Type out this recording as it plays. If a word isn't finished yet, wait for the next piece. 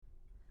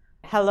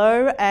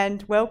Hello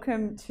and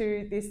welcome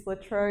to this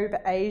Trobe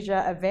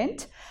Asia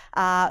event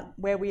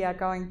where we are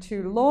going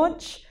to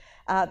launch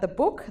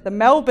the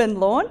Melbourne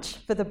launch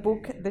for the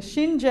book The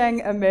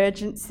Xinjiang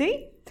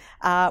Emergency,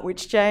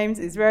 which James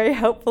is very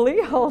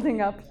helpfully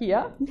holding up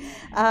here.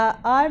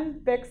 I'm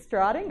Bec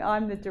Strating.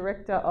 I'm the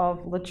director of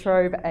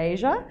Trobe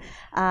Asia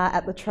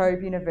at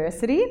Trobe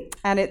University,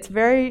 and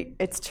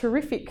it's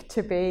terrific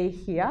to be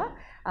here.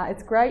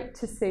 It's great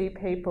to see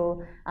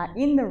people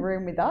in the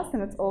room with us,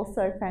 and it's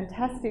also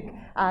fantastic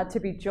to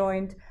be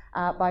joined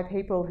by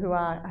people who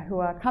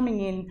are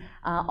coming in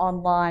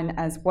online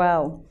as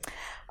well.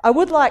 I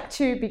would like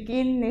to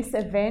begin this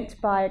event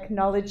by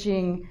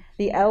acknowledging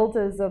the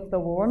elders of the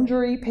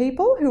Wurundjeri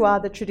people, who are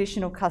the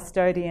traditional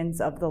custodians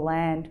of the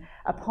land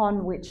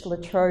upon which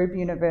Trobe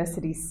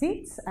University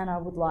sits, and I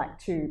would like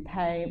to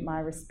pay my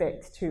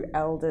respect to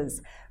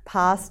elders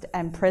past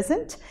and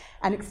present,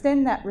 and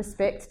extend that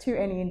respect to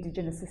any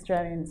Indigenous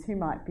Australians who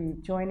might be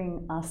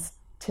joining us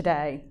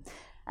today.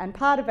 And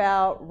part of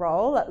our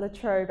role at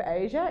Trobe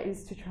Asia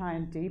is to try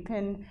and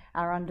deepen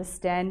our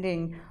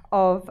understanding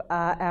of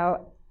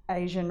our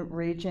Asian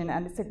region,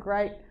 and it's a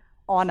great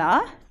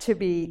honour to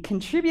be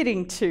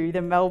contributing to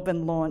the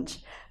Melbourne launch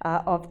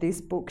of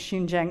this book,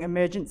 Xinjiang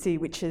Emergency,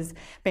 which has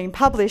been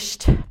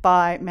published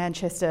by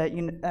Manchester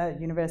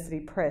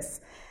University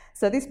Press.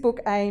 So this book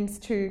aims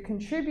to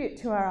contribute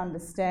to our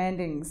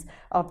understandings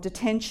of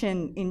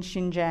detention in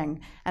Xinjiang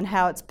and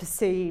how it's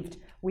perceived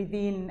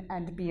within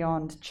and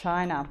beyond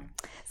China.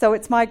 So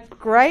it's my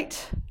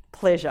great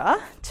pleasure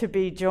to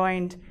be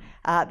joined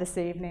this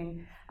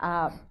evening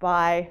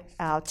by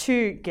our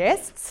two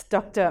guests,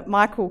 Dr.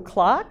 Michael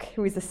Clarke,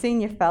 who is a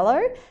Senior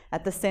Fellow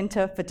at the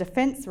Centre for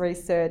Defence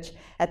Research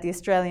at the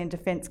Australian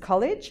Defence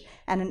College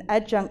and an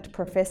Adjunct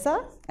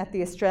Professor at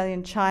the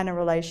Australian-China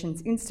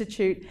Relations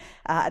Institute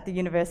at the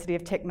University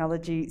of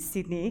Technology,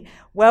 Sydney.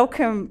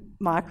 Welcome,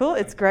 Michael.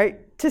 It's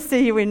great to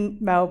see you in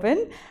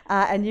Melbourne,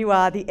 and you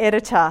are the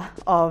editor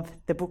of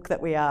the book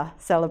that we are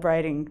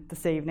celebrating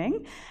this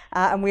evening.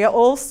 And we are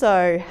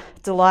also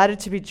delighted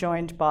to be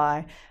joined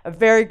by a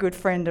very good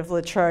friend of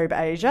Trobe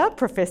Asia,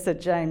 Professor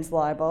James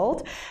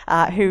Leibold,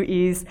 who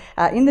is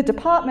in the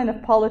Department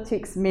of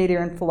Politics,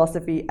 Media and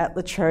Philosophy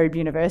at Trobe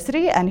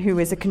University, and who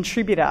is a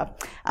contributor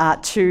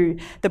to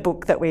the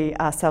book that we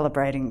are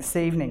celebrating this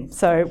evening.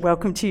 So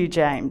welcome to you,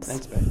 James.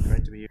 Thanks, Ben.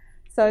 Great to be here.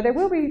 So there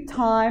will be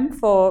time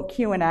for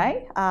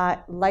Q&A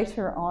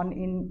later on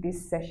in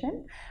this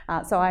session.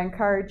 So I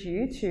encourage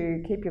you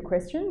to keep your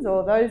questions,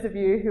 or those of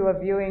you who are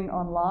viewing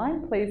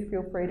online, please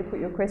feel free to put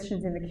your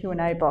questions in the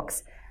Q&A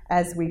box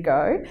as we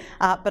go.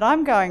 But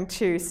I'm going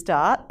to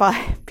start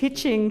by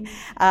pitching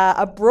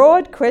a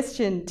broad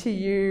question to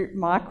you,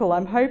 Michael.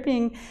 I'm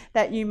hoping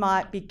that you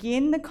might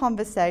begin the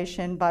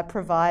conversation by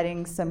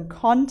providing some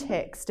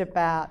context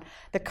about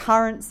the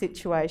current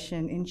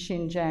situation in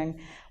Xinjiang.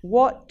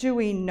 What do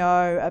we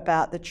know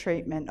about the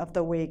treatment of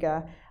the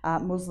Uyghur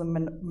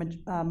Muslim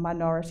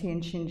minority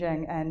in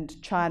Xinjiang and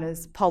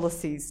China's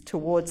policies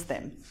towards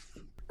them?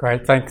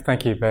 Great,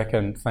 thank you, Bec,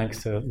 and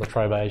thanks to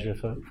Trobe Asia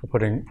for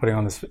putting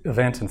on this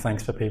event, and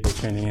thanks for people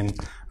tuning in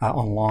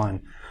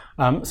online.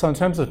 So in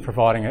terms of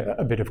providing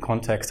a bit of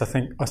context,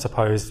 I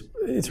suppose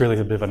it's really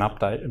a bit of an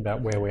update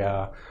about where we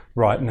are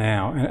right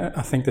now, and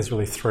I think there's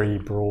really three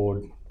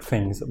broad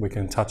things that we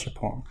can touch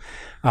upon.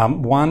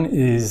 One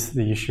is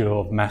the issue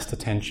of mass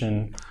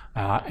detention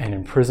and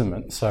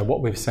imprisonment. So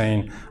what we've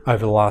seen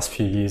over the last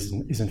few years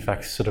is in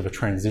fact sort of a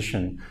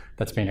transition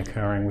that's been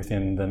occurring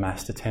within the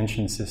mass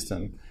detention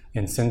system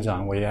in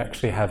Xinjiang. We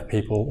actually have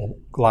people,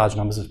 large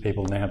numbers of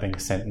people now being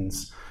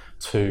sentenced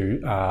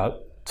to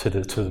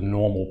the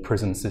normal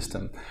prison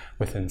system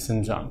within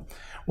Xinjiang,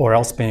 or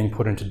else being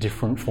put into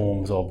different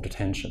forms of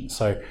detention.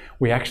 So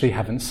we actually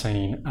haven't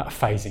seen a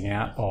phasing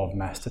out of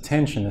mass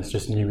detention. It's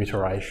just new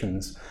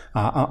iterations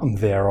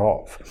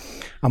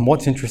thereof.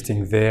 What's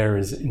interesting there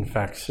is, in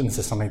fact, and this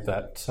is something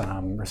that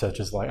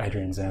researchers like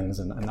Adrian Zenz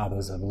and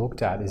others have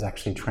looked at, is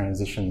actually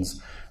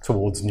transitions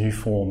towards new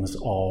forms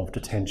of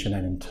detention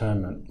and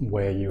internment,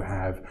 where you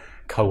have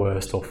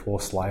coerced or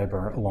forced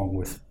labour along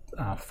with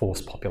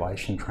forced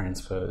population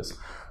transfers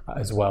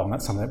as well, and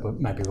that's something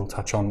that maybe we'll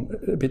touch on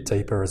a bit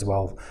deeper as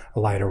well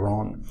later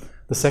on.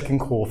 The second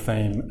core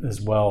theme as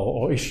well,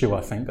 or issue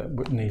I think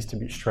that needs to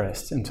be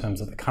stressed in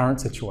terms of the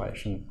current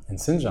situation in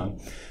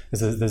Xinjiang, is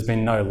that there's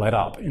been no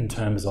let-up in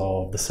terms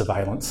of the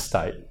surveillance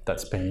state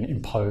that's been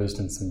imposed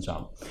in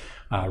Xinjiang,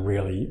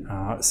 really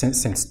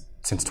since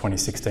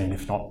 2016,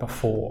 if not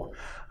before.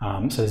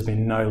 So there's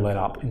been no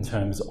let-up in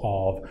terms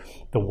of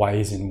the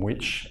ways in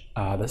which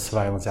the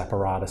surveillance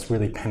apparatus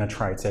really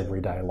penetrates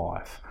everyday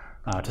life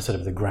to sort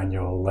of the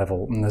granular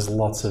level. And there's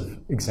lots of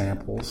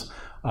examples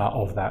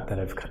of that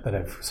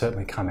have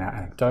certainly come out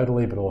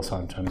anecdotally, but also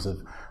in terms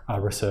of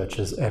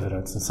researchers'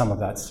 evidence. And some of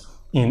that's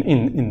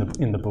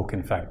in the book.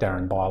 In fact,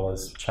 Darren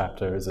Byler's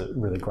chapter is a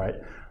really great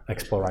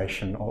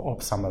exploration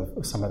of some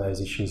of those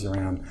issues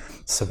around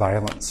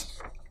surveillance.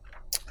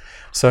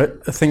 So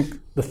I think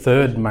the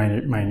third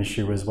main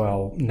issue as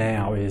well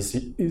now is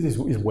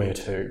where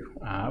to?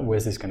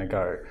 Where's this going to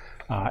go?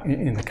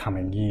 in the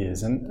coming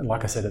years. And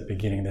like I said at the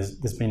beginning,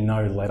 there's been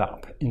no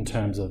let-up in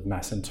terms of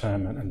mass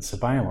internment and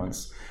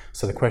surveillance.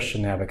 So the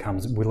question now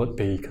becomes, will it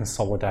be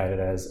consolidated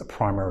as a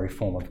primary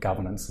form of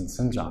governance in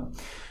Xinjiang?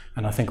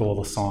 And I think all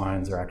the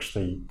signs are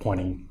actually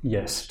pointing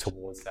yes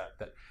towards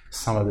that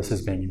some of this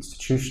is being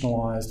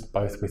institutionalised,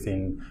 both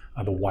within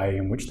the way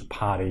in which the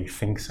party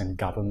thinks and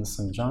governs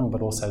Xinjiang,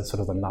 but also sort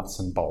of the nuts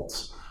and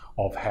bolts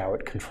of how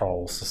it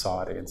controls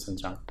society in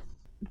Xinjiang.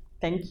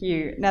 Thank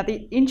you. Now,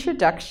 the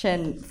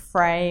introduction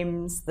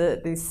frames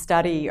the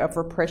study of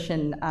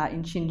repression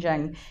in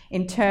Xinjiang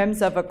in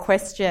terms of a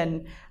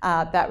question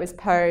that was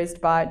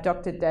posed by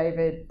Dr.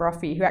 David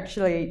Brophy, who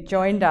actually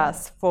joined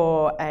us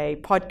for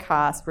a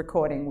podcast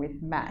recording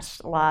with Matt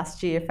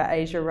last year for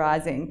Asia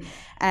Rising.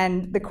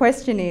 And the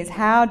question is,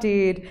 how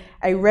did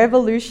a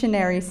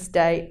revolutionary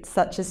state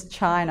such as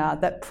China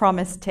that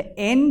promised to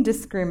end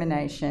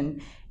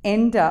discrimination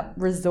end up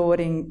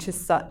resorting to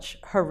such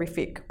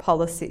horrific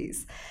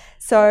policies?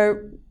 So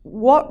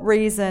what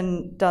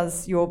reason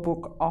does your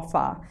book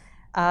offer?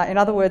 In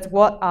other words,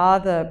 what are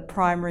the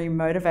primary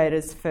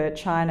motivators for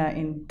China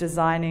in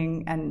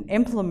designing and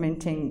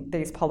implementing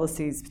these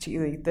policies,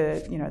 particularly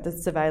the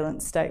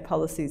surveillance state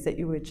policies that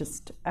you were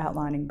just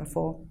outlining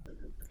before?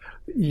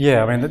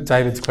 Yeah, I mean,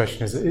 David's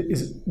question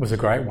was a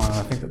great one.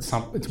 I think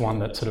that it's one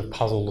that sort of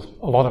puzzled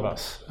a lot of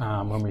us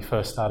when we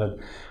first started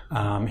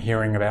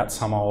hearing about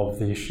some of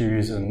the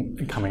issues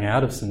and coming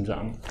out of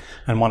Xinjiang.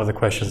 And one of the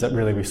questions that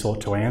really we sought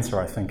to answer,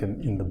 I think,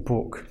 in the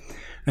book,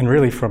 and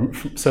really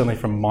certainly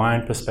from my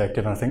own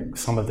perspective, and I think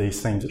some of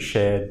these themes are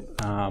shared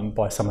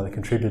by some of the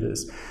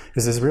contributors,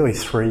 is there's really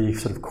three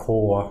sort of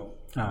core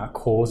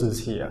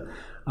causes here.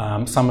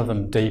 Some of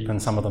them deep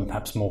and some of them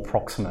perhaps more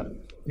proximate,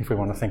 if we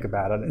want to think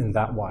about it in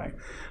that way.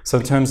 So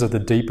in terms of the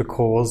deeper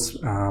cause,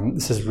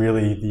 this is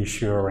really the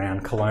issue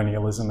around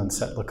colonialism and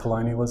settler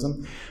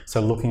colonialism.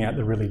 So looking at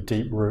the really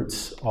deep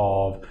roots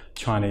of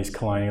Chinese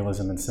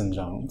colonialism in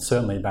Xinjiang,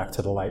 certainly back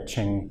to the late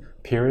Qing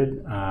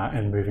period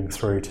and moving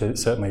through to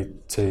certainly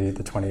to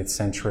the 20th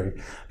century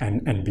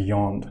and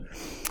beyond.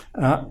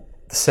 The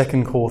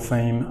second core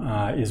theme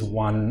is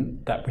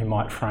one that we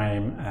might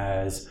frame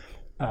as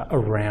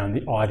around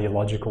the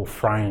ideological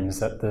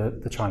frames that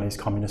the Chinese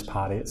Communist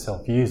Party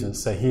itself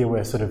uses. So here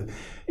we're sort of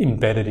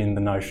embedded in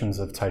the notions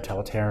of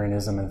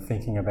totalitarianism and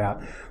thinking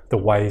about the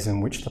ways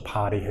in which the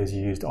party has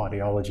used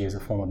ideology as a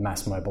form of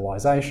mass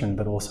mobilisation,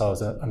 but also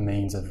as a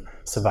means of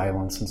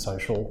surveillance and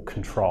social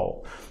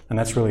control. And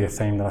that's really a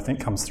theme that I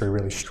think comes through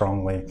really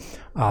strongly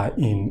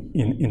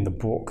in the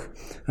book.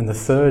 And the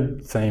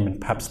third theme, and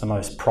perhaps the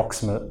most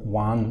proximate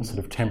one, sort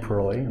of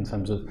temporally in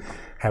terms of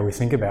how we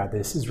think about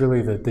this, is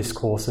really the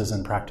discourses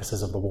and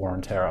practices of the war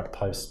on terror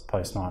post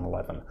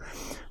 9/11.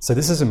 So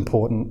this is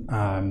important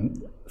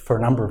for a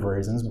number of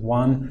reasons.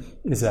 One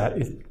is that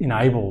it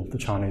enabled the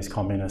Chinese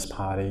Communist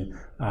Party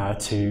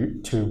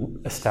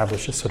to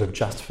establish a sort of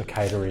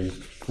justificatory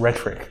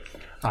rhetoric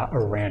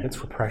around its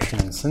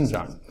repression in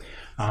Xinjiang.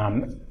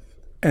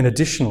 And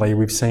additionally,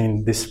 we've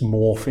seen this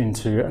morph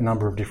into a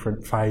number of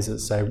different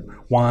phases. So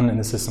one, and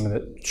this is something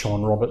that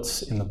Sean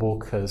Roberts in the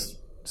book has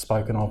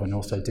spoken of and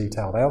also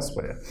detailed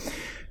elsewhere,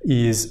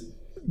 is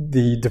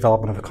the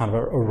development of a kind of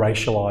a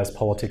racialised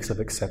politics of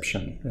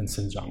exception in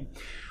Xinjiang,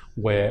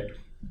 where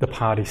the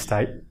party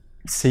state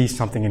sees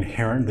something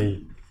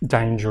inherently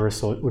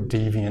dangerous or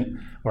deviant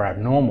or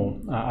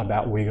abnormal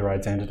about Uyghur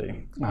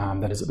identity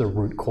that is at the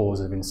root cause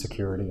of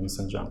insecurity in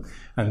Xinjiang.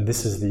 And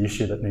this is the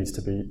issue that needs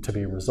to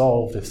be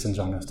resolved if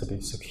Xinjiang is to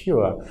be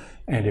secure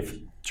and if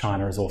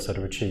China is also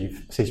to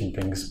achieve Xi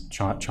Jinping's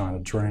China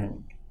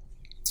dream.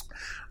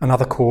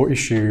 Another core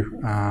issue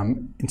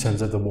in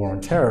terms of the war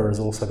on terror is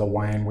also the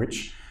way in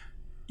which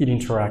it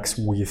interacts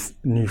with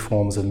new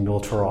forms of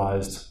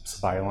militarised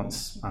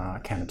surveillance,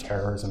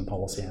 counter-terrorism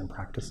policy and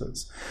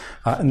practices.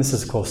 And this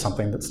is, of course,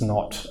 something that's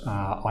not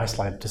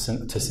isolated to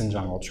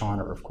Xinjiang or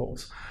China, of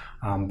course.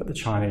 But the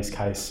Chinese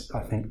case, I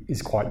think,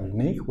 is quite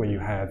unique, where you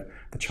have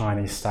the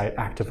Chinese state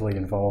actively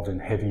involved in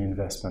heavy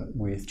investment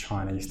with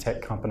Chinese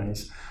tech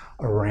companies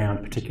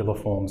around particular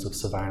forms of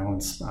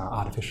surveillance,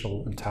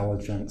 artificial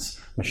intelligence,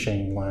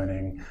 machine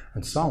learning,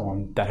 and so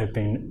on, that have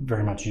been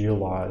very much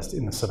utilised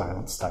in the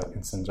surveillance state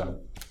in Xinjiang.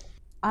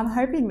 I'm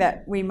hoping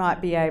that we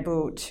might be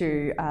able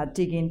to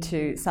dig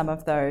into some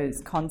of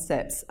those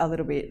concepts a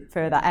little bit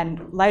further.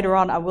 And later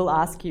on, I will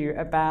ask you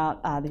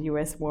about the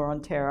US war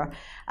on terror,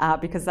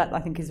 because that, I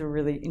think, is a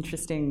really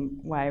interesting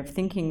way of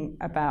thinking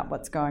about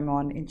what's going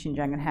on in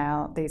Xinjiang and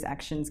how these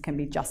actions can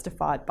be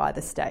justified by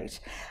the state.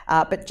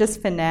 But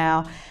just for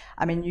now,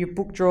 I mean, your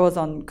book draws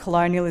on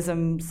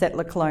colonialism,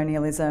 settler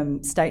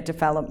colonialism, state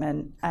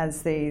development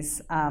as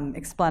these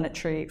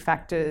explanatory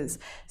factors.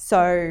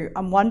 So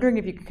I'm wondering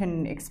if you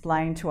can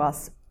explain to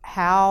us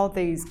how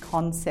these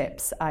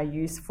concepts are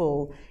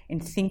useful in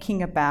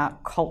thinking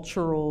about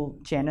cultural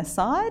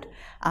genocide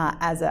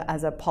as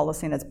a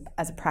policy and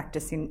as a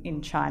practice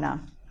in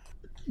China.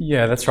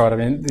 Yeah, that's right. I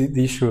mean,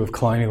 the issue of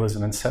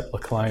colonialism and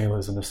settler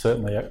colonialism is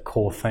certainly a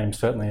core theme,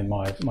 certainly in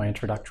my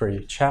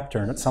introductory chapter,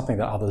 and it's something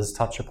that others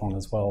touch upon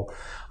as well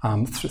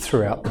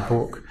throughout the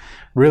book.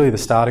 Really, the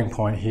starting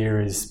point here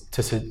is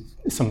to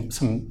some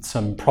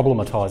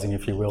problematizing,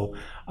 if you will,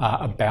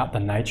 about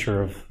the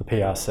nature of the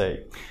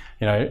PRC.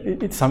 You know,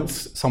 it's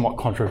somewhat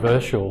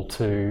controversial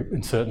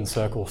in certain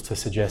circles to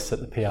suggest that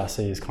the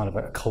PRC is kind of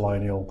a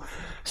colonial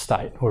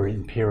state or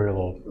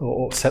imperial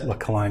or settler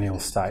colonial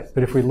state.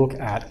 But if we look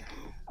at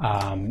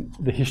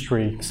the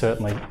history,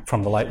 certainly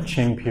from the late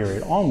Qing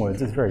period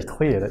onwards, it's very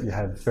clear that you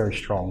have very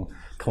strong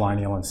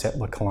colonial and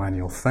settler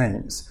colonial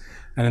themes.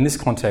 And in this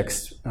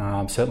context,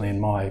 certainly in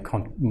my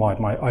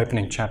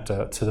opening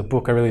chapter to the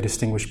book, I really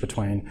distinguish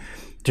between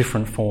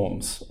different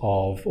forms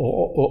of,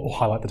 or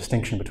highlight the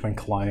distinction between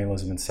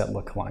colonialism and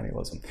settler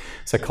colonialism.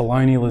 So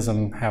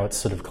colonialism, how it's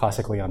sort of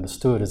classically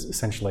understood, is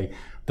essentially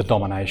the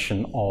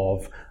domination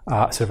of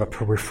sort of a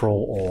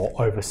peripheral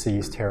or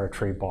overseas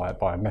territory by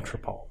a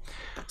metropole.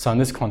 So in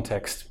this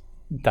context,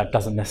 that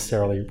doesn't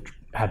necessarily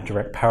have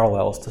direct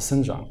parallels to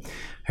Xinjiang.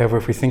 However,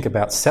 if we think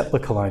about settler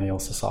colonial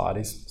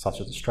societies, such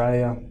as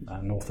Australia,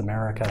 North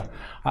America,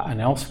 and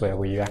elsewhere,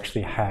 where you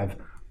actually have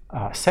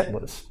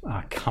settlers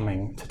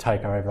coming to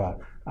take over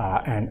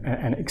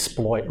and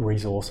exploit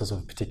resources of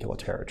a particular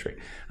territory.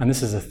 And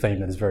this is a theme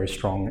that is very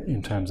strong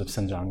in terms of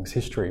Xinjiang's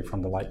history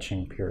from the late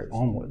Qing period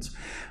onwards.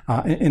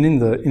 And in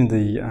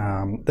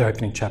the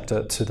opening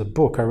chapter to the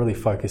book, I really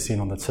focus in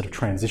on the sort of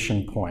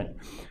transition point,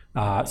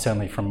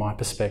 certainly from my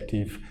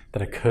perspective,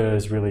 that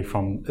occurs really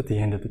from at the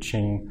end of the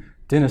Qing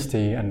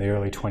dynasty and the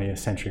early 20th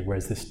century,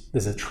 whereas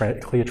there's a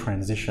clear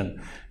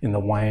transition in the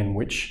way in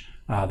which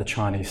the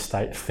Chinese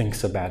state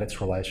thinks about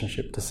its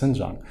relationship to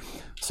Xinjiang.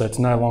 So it's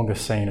no longer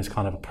seen as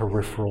kind of a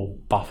peripheral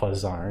buffer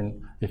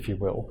zone, if you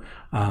will,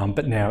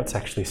 but now it's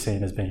actually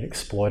seen as being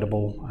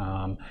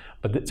exploitable,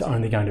 but it's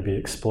only going to be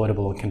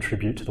exploitable and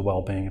contribute to the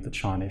well-being of the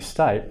Chinese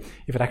state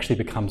if it actually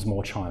becomes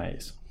more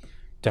Chinese,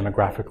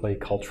 demographically,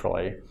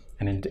 culturally,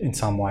 and in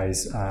some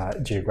ways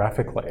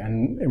geographically.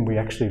 And we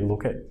actually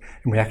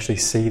we actually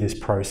see this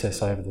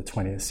process over the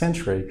 20th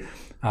century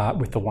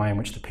with the way in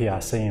which the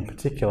PRC in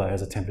particular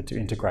has attempted to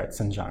integrate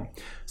Xinjiang.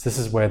 So this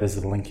is where there's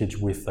a linkage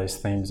with those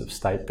themes of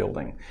state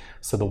building.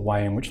 So the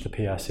way in which the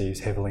PRC is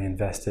heavily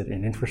invested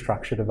in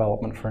infrastructure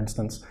development, for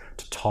instance,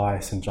 to tie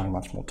Xinjiang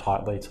much more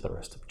tightly to the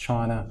rest of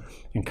China,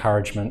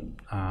 encouragement,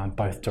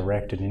 both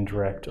direct and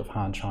indirect, of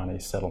Han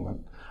Chinese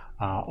settlement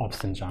of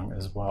Xinjiang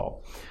as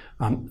well.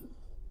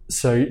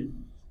 So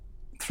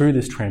through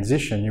this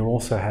transition, you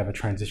also have a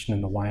transition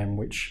in the way in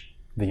which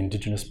the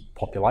indigenous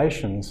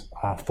populations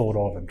are thought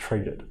of and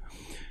treated.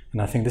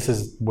 And I think this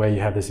is where you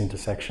have this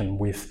intersection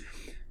with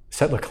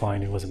settler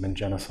colonialism and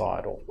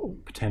genocide, or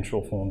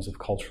potential forms of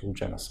cultural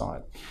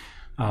genocide.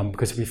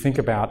 Because if we think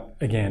about,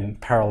 again,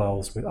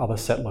 parallels with other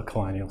settler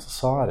colonial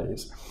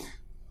societies,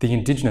 the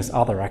indigenous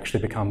other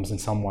actually becomes in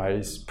some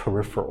ways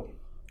peripheral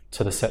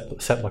to the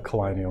settler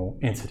colonial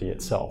entity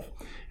itself,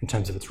 in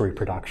terms of its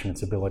reproduction,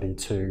 its ability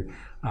to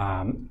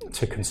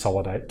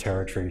consolidate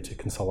territory, to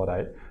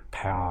consolidate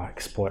power,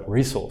 exploit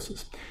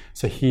resources.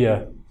 So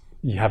here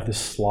you have this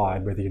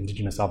slide where the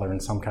indigenous other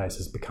in some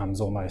cases becomes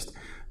almost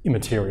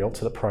immaterial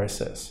to the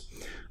process.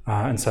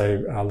 And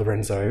so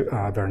Lorenzo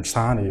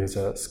Verenzani, who's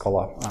a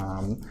scholar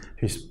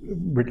who's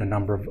written a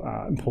number of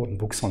important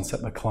books on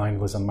settler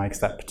colonialism, makes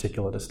that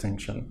particular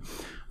distinction.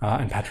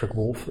 And Patrick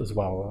Wolfe as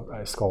well,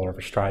 a scholar of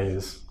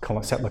Australia's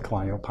settler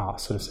colonial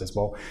past, sort of says,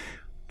 well,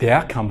 the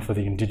outcome for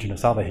the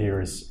indigenous other here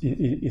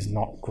is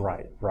not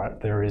great, right?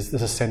 There's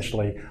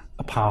essentially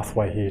a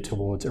pathway here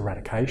towards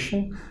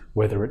eradication,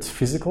 whether it's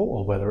physical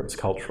or whether it's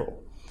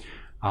cultural.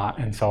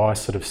 And so I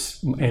sort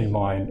of end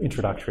my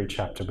introductory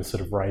chapter with sort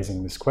of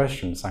raising this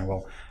question, saying,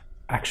 well,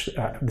 actually,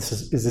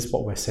 is this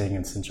what we're seeing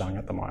in Xinjiang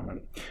at the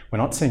moment? We're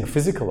not seeing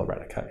physical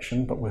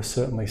eradication, but we're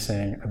certainly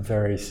seeing a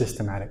very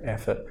systematic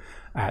effort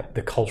at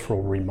the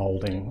cultural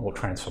remoulding or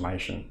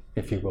transformation,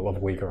 if you will, of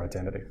Uyghur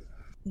identity.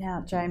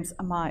 Now, James,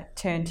 I might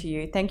turn to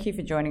you. Thank you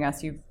for joining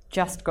us. You've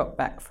just got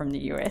back from the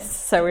US,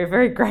 so we're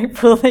very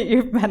grateful that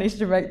you've managed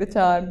to make the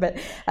time. But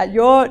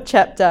your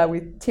chapter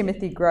with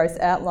Timothy Gross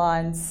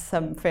outlines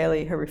some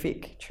fairly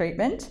horrific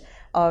treatment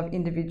of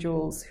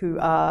individuals who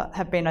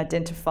have been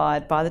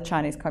identified by the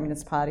Chinese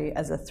Communist Party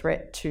as a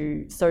threat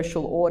to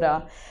social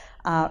order.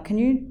 Can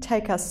you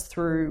take us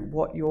through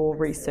what your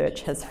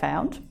research has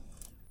found?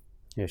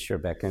 Yeah, sure,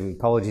 Beck. And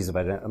apologies if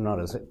I'm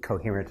not as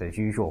coherent as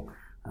usual.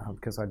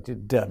 Because I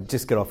did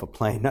just get off a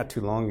plane not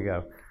too long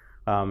ago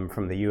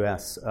from the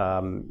US.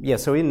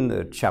 So in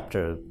the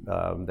chapter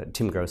that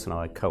Tim Gross and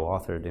I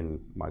co-authored in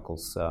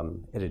Michael's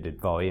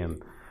edited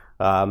volume,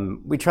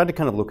 we tried to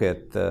kind of look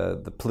at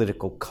the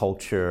political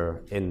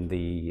culture and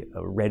the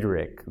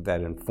rhetoric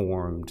that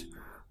informed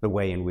the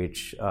way in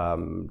which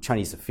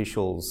Chinese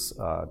officials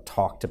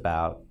talked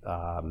about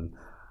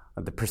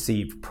the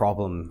perceived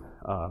problem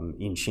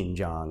in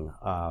Xinjiang.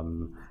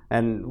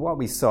 And what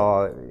we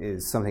saw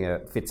is something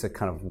that fits a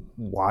kind of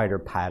wider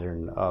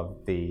pattern of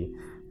the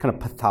kind of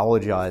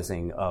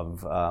pathologizing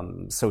of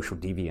social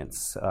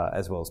deviance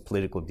as well as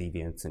political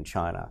deviance in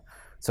China.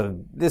 So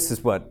this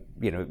is what,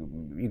 you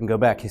can go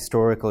back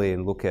historically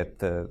and look at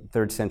the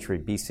 3rd century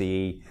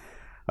BCE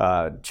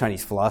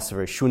Chinese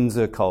philosopher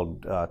Xunzi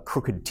called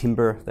crooked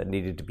timber that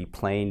needed to be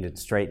planed and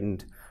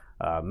straightened.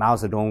 Mao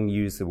Zedong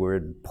used the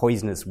word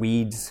poisonous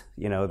weeds,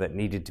 that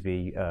needed to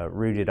be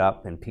rooted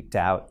up and picked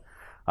out.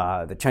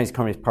 The Chinese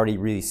Communist Party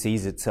really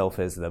sees itself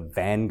as the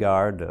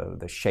vanguard,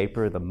 the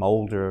shaper, the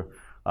molder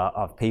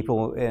of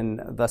people,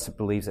 and thus it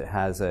believes it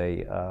has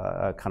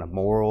a kind of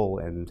moral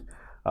and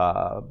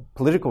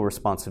political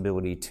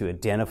responsibility to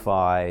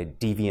identify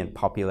deviant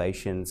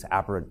populations,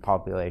 aberrant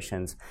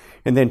populations,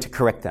 and then to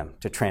correct them,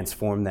 to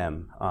transform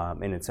them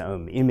in its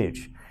own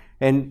image.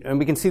 And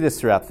we can see this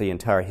throughout the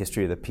entire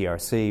history of the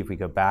PRC. If we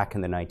go back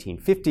in the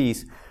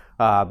 1950s,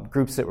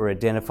 groups that were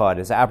identified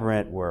as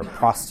aberrant were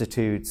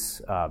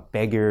prostitutes,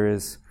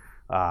 beggars,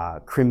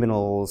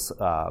 criminals,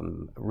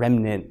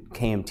 remnant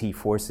KMT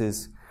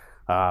forces.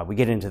 We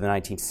get into the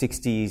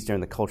 1960s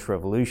during the Cultural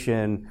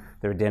Revolution.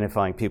 They're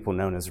identifying people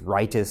known as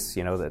rightists,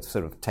 that's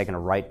sort of taken a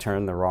right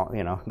turn the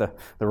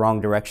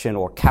wrong direction,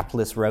 or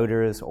capitalist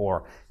roaders,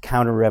 or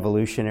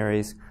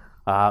counter-revolutionaries.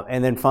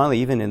 And then finally,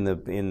 even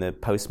in the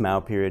post-Mao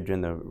period,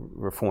 during the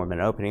reform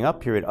and opening up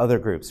period, other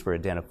groups were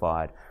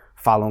identified.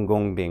 Falun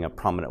Gong being a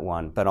prominent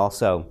one, but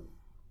also,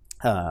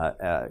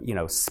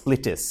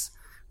 splittists,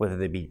 whether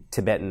they be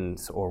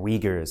Tibetans or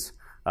Uyghurs,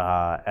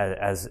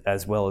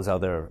 as well as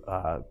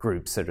other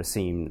groups that are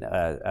seen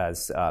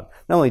as not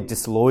only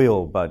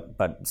disloyal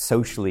but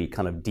socially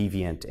kind of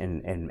deviant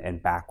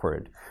and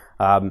backward.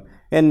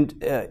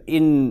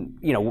 In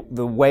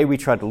the way we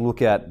try to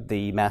look at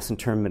the mass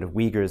internment of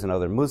Uyghurs and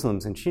other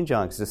Muslims in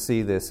Xinjiang is to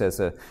see this as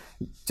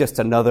just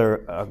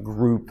another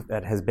group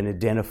that has been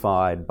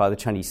identified by the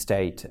Chinese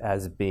state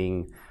as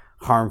being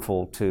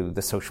harmful to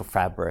the social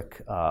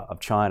fabric of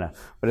China.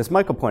 But as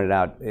Michael pointed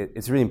out,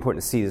 it's really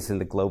important to see this in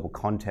the global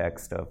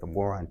context of the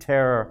war on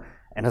terror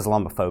and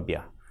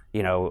Islamophobia.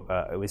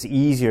 It was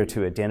easier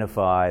to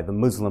identify the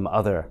Muslim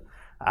other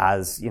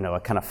as a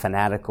kind of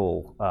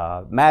fanatical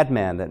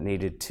madman that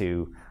needed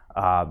to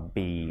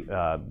be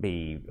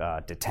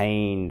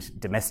detained,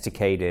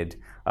 domesticated,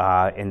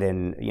 and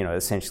then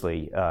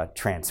essentially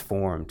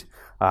transformed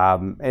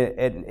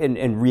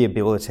and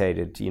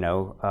rehabilitated.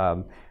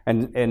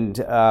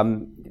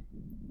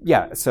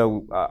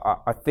 So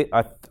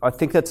I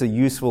think that's a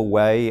useful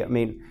way. I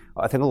mean,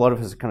 I think a lot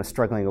of us are kind of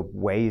struggling with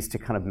ways to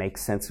kind of make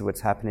sense of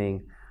what's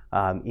happening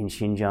in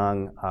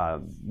Xinjiang,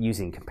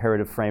 using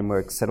comparative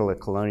frameworks, settler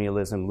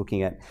colonialism,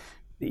 looking at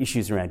the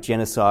issues around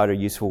genocide are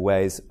useful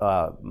ways.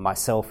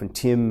 Myself and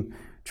Tim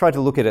tried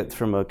to look at it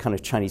from a kind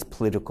of Chinese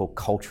political,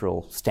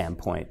 cultural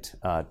standpoint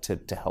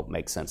to help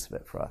make sense of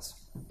it for us.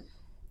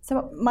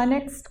 So my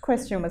next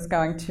question was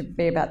going to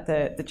be about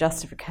the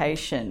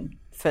justification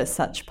for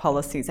such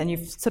policies, and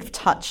you've sort of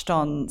touched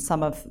on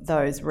some of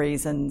those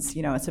reasons.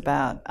 It's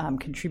about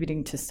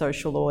contributing to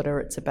social order,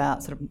 it's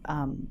about sort of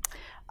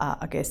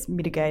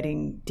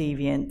mitigating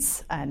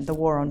deviance, and the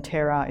war on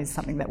terror is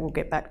something that we'll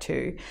get back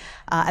to.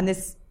 And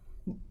there's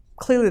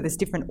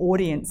different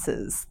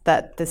audiences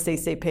that the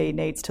CCP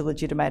needs to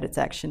legitimate its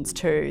actions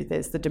to.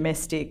 There's the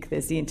domestic,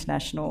 there's the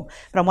international.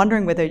 But I'm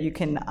wondering whether you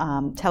can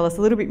tell us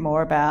a little bit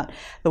more about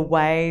the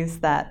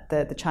ways that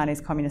the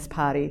Chinese Communist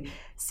Party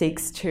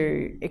seeks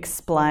to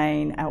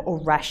explain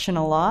or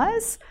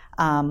rationalise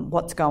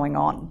what's going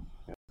on.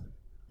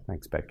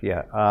 Thanks, Beck.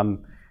 Yeah.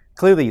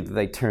 Clearly,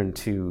 they turn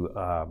to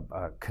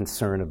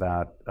concern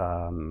about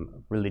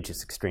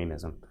religious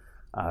extremism.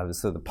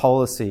 So the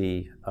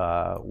policy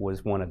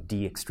was one of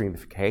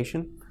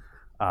de-extremification.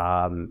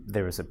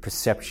 There was a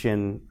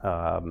perception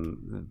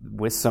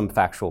with some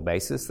factual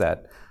basis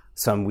that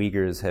some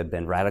Uyghurs had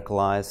been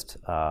radicalized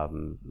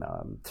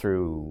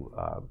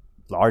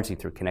largely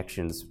through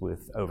connections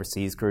with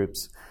overseas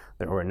groups.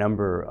 There were a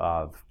number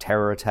of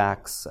terror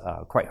attacks,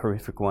 quite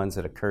horrific ones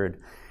that occurred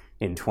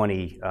in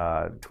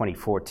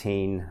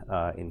 2014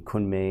 in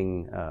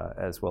Kunming,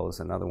 as well as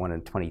another one in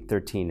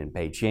 2013 in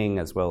Beijing,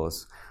 as well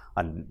as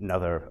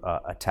another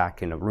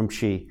attack in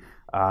Urumqi.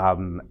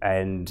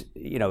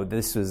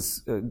 This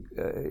was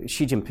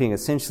Xi Jinping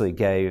essentially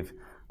gave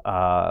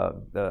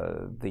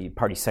the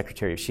party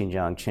secretary of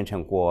Xinjiang, Chen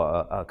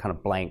Chengguo, a kind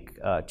of blank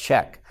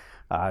check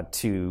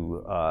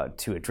to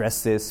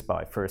address this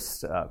by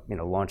first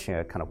launching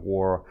a kind of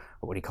war,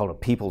 what he called a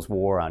people's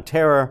war on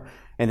terror,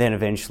 and then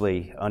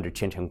eventually under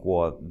Chen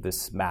Chengguo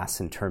this mass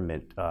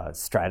internment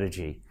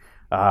strategy.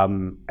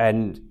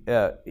 Unlike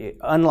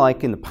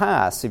in the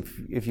past,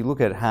 if you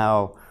look at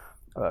how,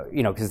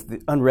 because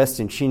the unrest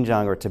in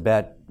Xinjiang or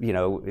Tibet,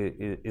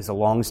 is a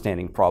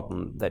long-standing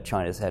problem that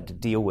China's had to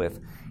deal with.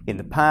 In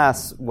the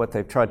past, what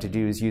they've tried to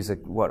do is use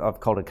what I've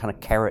called a kind of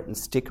carrot and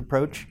stick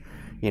approach,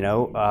 to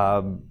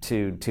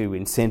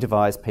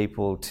incentivize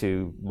people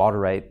to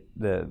moderate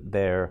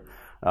their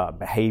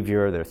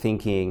behavior, their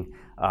thinking,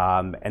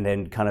 and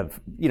then kind of,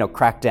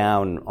 crack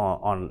down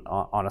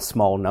on a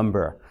small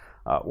number.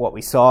 what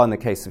we saw in the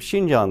case of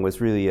Xinjiang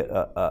was really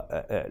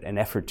an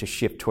effort to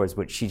shift towards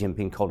what Xi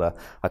Jinping called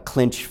a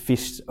clenched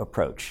fist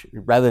approach,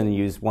 rather than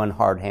use one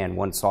hard hand,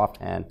 one soft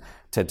hand,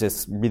 to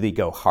just really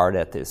go hard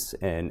at this.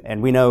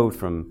 And we know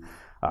from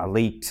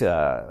leaked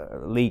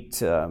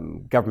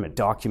government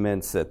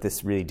documents that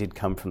this really did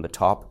come from the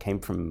top, came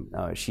from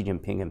Xi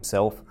Jinping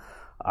himself.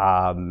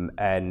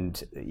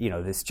 And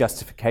this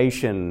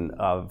justification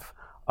of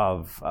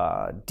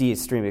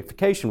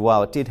de-extremification,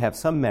 while it did have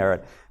some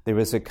merit, there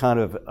was a kind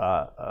of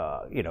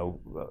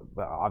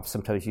I've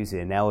sometimes used the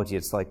analogy.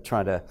 It's like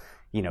trying to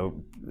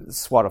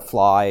swat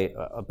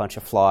a bunch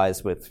of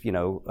flies with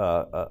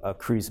a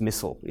cruise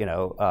missile,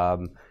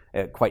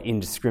 quite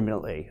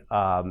indiscriminately,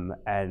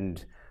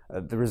 and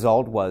the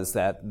result was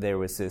that there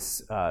was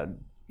this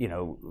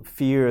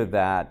fear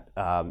that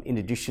in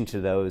addition to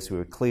those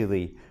who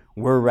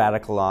were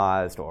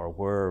radicalized or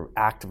were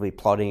actively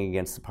plotting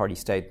against the party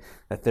state,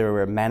 that there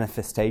were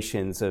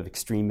manifestations of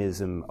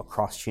extremism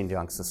across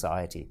Xinjiang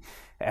society.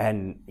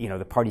 And,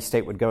 the party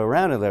state would go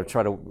around and they'll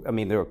try to,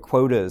 there were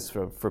quotas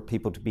for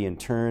people to be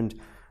interned,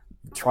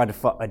 try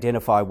to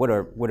identify what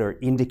are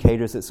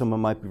indicators that someone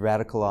might be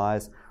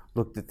radicalized,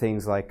 looked at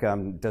things like,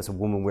 does a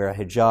woman wear a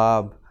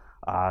hijab?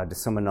 Does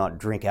someone not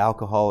drink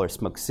alcohol or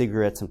smoke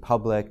cigarettes in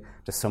public?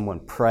 Does someone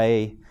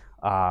pray?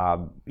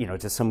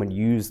 Does someone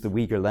use the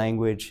Uyghur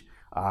language?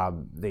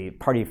 The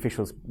party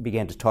officials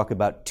began to talk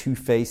about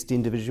two-faced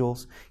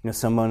individuals.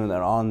 Someone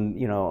that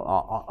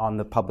on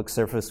the public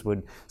surface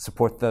would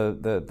support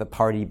the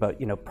party, but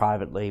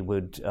privately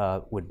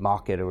would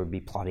mock it or would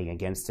be plotting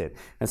against it.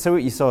 And so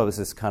what you saw was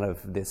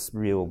this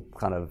real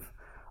kind of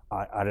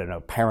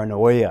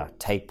paranoia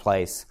take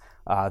place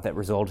that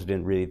resulted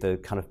in really the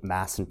kind of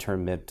mass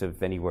internment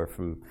of anywhere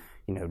from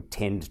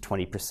 10 to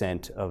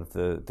 20% of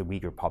the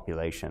Uyghur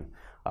population.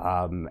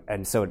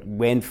 And so it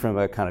went from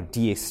a kind of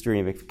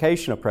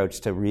de-extremification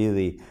approach to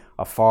really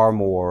a far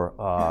more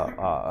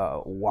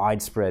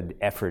widespread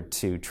effort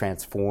to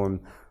transform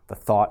the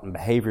thought and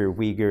behavior of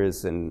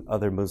Uyghurs and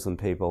other Muslim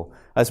people,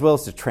 as well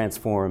as to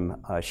transform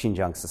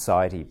Xinjiang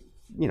society,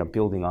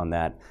 building on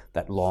that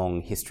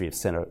long history of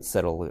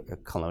settled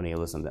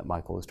colonialism that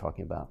Michael was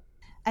talking about.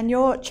 And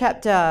your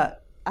chapter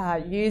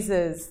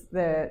uses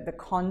the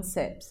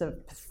concepts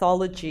of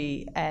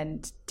pathology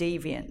and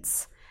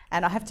deviance.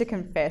 And I have to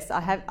confess,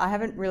 I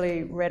haven't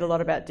really read a lot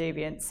about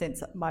deviance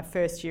since my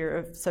first year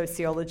of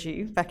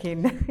sociology back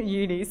in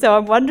uni. So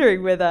I'm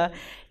wondering whether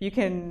you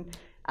can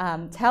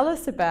tell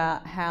us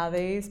about how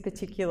these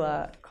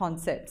particular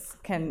concepts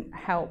can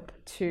help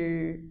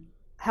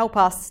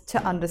us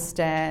to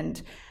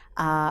understand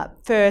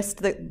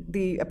first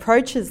the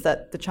approaches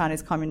that the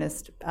Chinese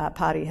Communist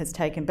Party has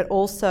taken, but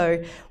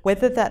also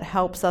whether that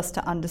helps us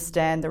to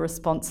understand the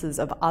responses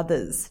of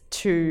others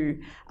to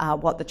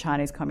what the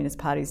Chinese Communist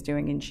Party is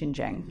doing in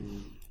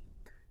Xinjiang.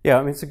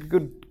 Yeah, it's a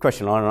good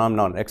question. I'm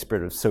not an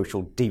expert of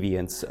social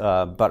deviance,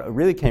 but it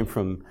really came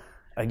from,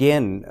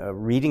 again,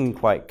 reading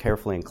quite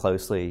carefully and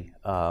closely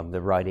the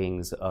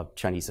writings of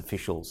Chinese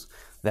officials,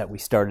 that we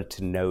started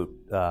to note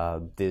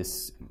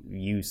this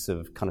use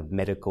of kind of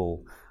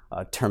medical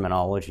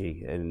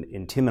terminology.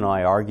 And Tim and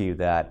I argue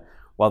that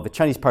while the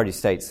Chinese Party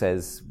state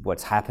says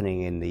what's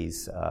happening in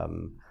these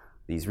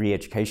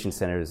re-education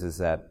centers is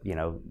that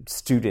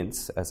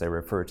students, as I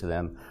refer to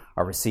them,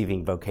 are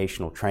receiving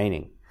vocational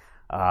training.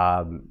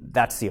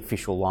 That's the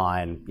official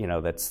line,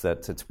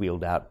 that's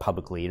wheeled out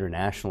publicly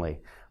internationally.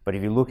 But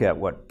if you look at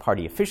what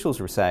party officials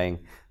were saying,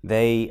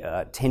 they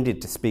tended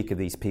to speak of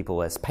these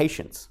people as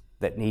patients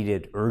that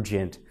needed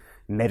urgent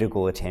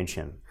medical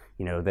attention.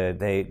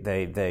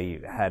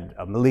 They had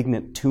a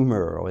malignant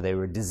tumor or they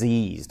were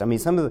diseased.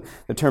 Some of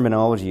the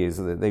terminology is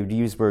that they would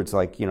use words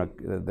like,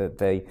 that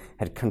they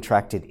had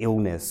contracted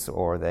illness,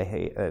 or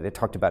they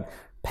talked about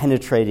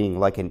penetrating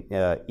like an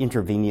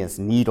intravenous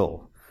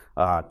needle,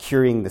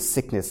 curing the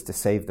sickness to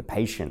save the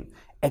patient,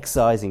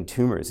 excising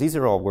tumors. These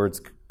are all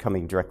words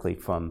coming directly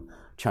from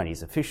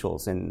Chinese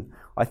officials. And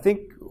I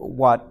think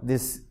what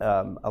this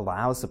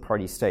allows the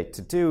party state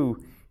to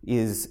do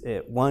is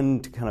one,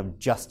 to kind of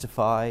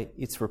justify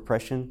its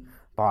repression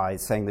by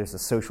saying there's a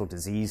social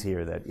disease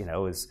here that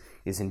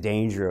is in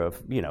danger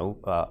of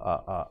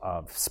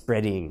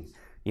spreading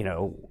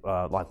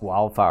like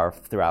wildfire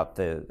throughout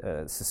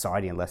the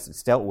society unless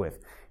it's dealt with.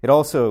 It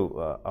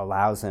also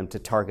allows them to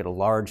target a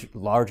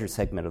larger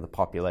segment of the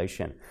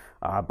population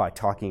by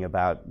talking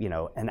about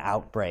an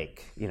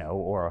outbreak,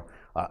 or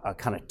a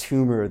kind of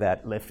tumor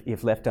that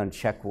if left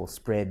unchecked will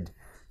spread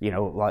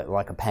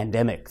like a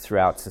pandemic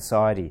throughout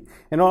society.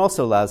 And it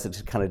also allows it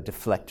to kind of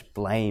deflect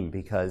blame,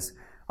 because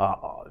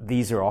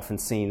these are often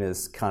seen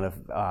as kind of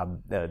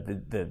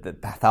the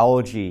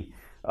pathology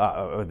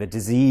or the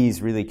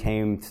disease really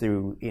came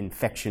through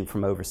infection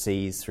from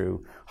overseas,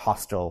 through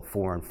hostile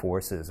foreign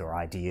forces or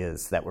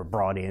ideas that were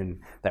brought in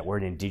that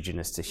weren't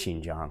indigenous to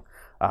Xinjiang.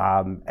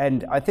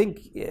 And I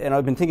think, and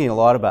I've been thinking a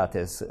lot about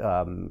this, we've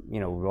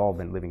all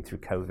been living through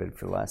COVID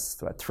for the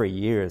last 3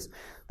 years.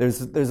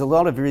 There's a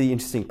lot of really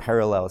interesting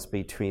parallels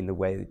between the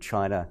way that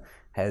China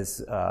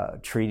has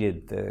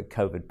treated the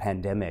COVID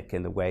pandemic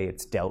and the way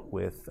it's dealt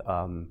with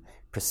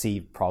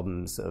perceived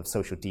problems of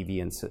social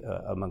deviance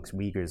amongst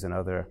Uyghurs and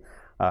other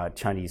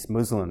Chinese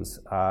Muslims.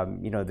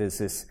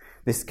 There's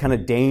this kind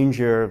of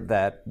danger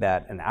that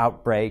an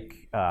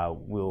outbreak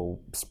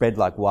will spread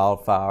like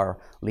wildfire,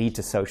 lead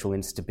to social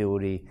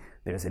instability.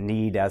 There's a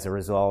need as a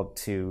result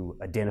to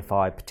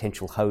identify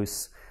potential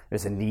hosts.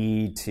 There's a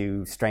need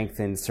to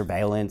strengthen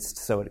surveillance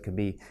so it can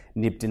be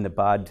nipped in the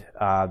bud.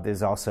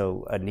 There's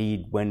also a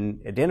need, when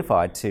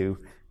identified, to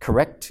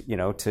correct,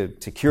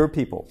 to cure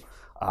people.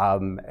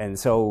 And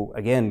so,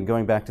 again,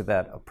 going back to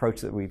that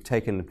approach that we've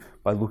taken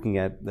by looking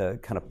at the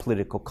kind of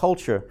political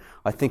culture,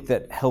 I think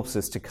that helps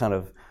us to kind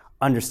of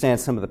understand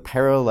some of the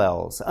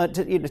parallels,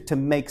 to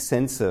make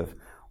sense of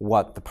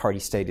what the party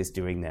state is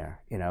doing there.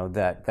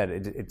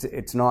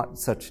 It's not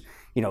such,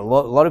 a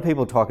lot of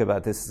people talk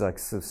about this as like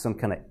some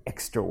kind of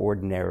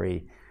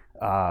extraordinary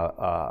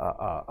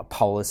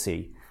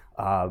policy.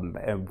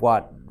 And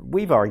what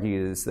we've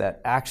argued is that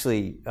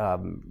actually,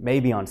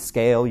 maybe on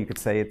scale, you could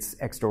say it's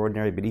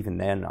extraordinary, but even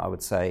then, I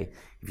would say,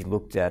 if you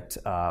looked at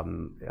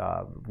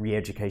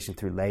re-education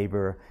through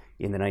labor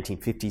in the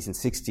 1950s and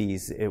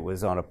 60s, it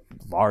was on a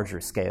larger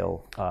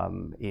scale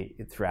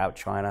throughout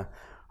China.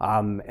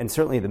 And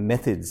certainly the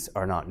methods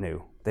are not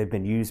new. They've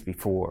been used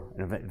before.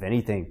 And if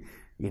anything,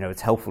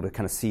 it's helpful to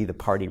kind of see the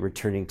party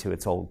returning to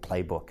its old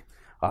playbook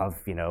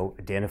of,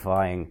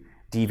 identifying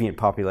deviant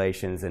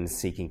populations and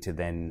seeking to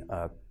then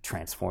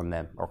transform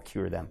them or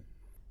cure them.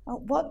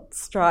 What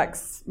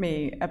strikes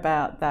me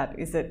about that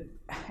is that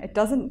it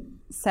doesn't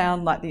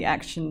sound like the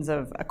actions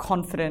of a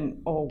confident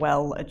or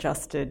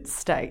well-adjusted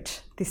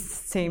state. This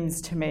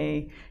seems to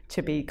me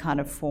to be kind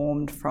of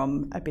formed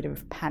from a bit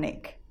of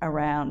panic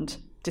around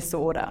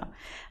disorder.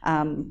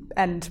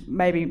 And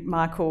maybe,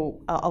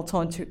 Michael, I'll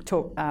turn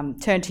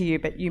to you,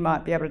 but you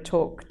might be able to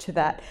talk to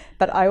that.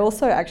 But I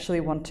also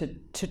actually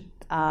wanted to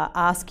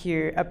ask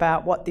you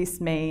about what this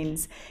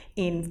means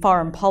in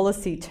foreign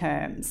policy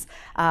terms,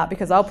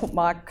 because I'll put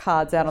my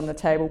cards out on the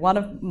table. One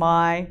of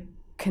my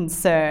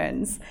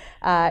concerns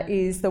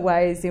is the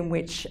ways in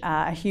which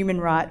a human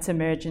rights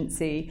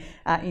emergency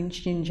in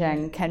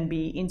Xinjiang can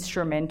be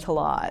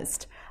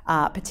instrumentalised,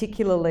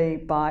 particularly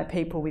by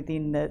people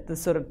within the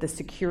sort of the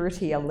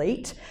security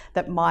elite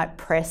that might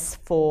press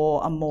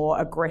for a more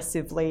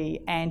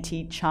aggressively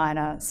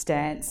anti-China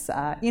stance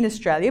in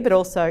Australia, but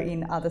also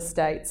in other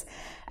states.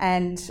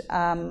 And,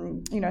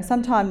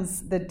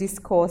 sometimes the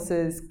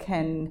discourses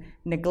can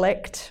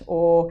neglect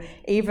or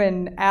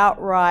even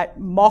outright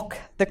mock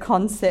the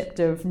concept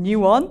of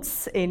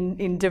nuance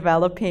in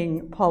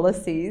developing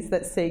policies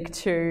that seek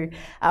to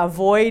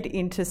avoid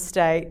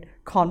interstate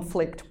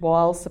conflict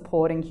while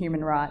supporting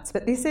human rights.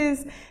 But this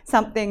is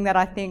something that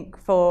I think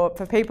for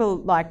people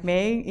like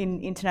me in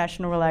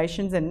international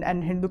relations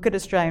and who look at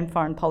Australian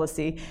foreign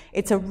policy,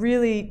 it's a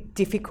really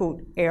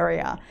difficult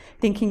area,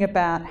 thinking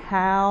about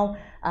how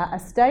a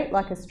state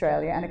like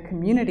Australia and a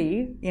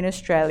community in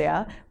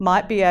Australia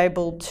might be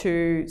able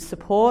to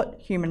support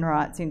human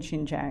rights in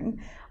Xinjiang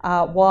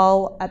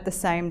while at the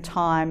same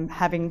time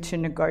having to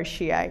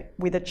negotiate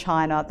with a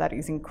China that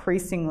is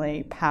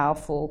increasingly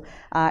powerful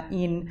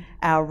in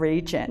our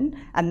region.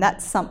 And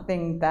that's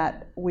something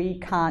that we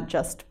can't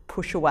just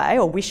push away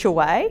or wish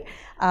away.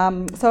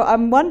 So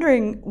I'm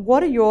wondering,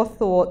 what are your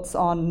thoughts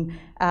on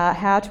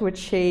how to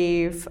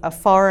achieve a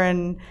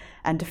foreign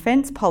and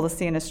defence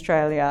policy in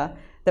Australia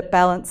that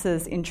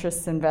balances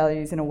interests and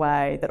values in a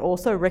way that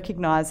also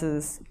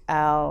recognises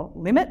our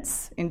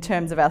limits in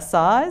terms of our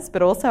size,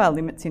 but also our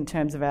limits in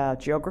terms of our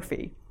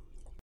geography?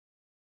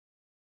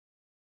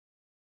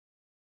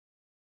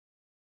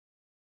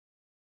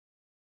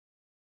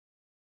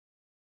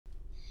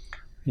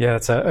 Yeah,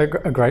 it's a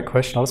great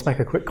question. I'll just make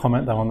a quick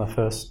comment though on the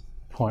first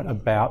point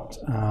about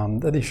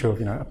the issue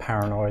of a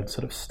paranoid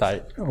sort of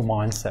state or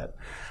mindset.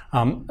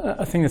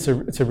 I think it's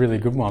a really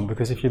good one,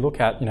 because if you look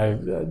at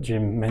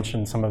Jim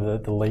mentioned some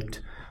of the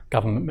leaked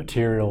government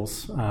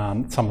materials,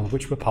 some of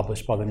which were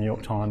published by the New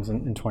York Times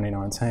in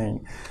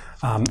 2019,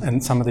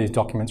 and some of these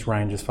documents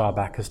range as far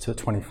back as to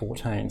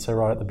 2014, so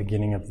right at the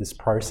beginning of this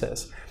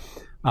process.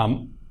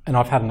 And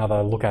I've had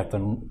another look at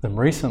them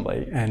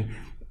recently, and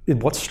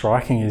what's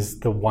striking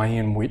is the way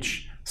in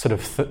which sort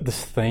of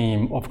this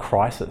theme of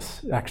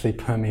crisis actually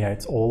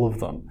permeates all of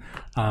them,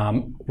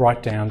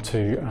 right down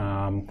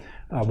to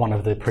one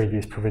of the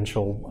previous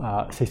provincial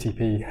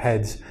CCP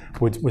heads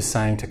was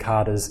saying to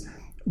Carter's,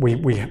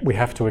 we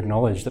have to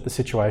acknowledge that the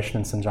situation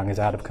in Xinjiang is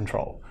out of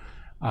control.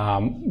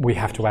 We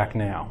have to act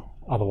now,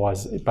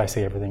 otherwise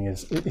basically everything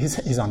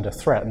is under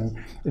threat.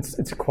 And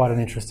it's quite an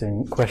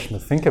interesting question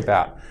to think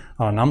about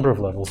on a number of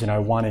levels.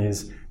 One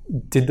is,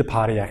 did the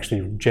party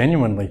actually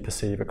genuinely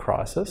perceive a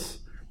crisis,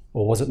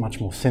 or was it much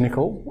more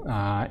cynical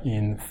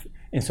in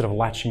in sort of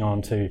latching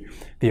on to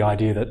the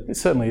idea that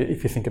certainly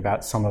if you think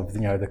about some of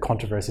the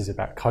controversies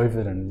about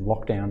COVID and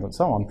lockdowns and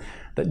so on,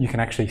 that you can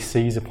actually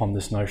seize upon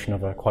this notion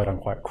of a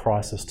quote-unquote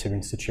crisis to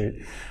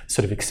institute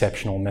sort of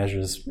exceptional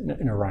measures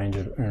in a range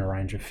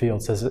of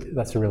fields. So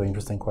that's a really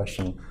interesting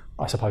question,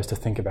 I suppose, to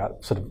think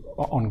about sort of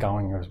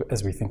ongoing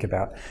as we think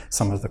about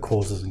some of the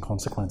causes and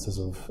consequences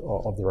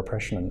of the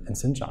repression in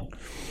Xinjiang.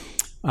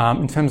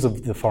 In terms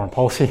of the foreign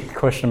policy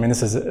question, I mean,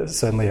 this is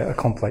certainly a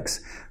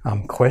complex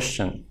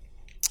question.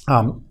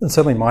 And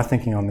certainly my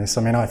thinking on this,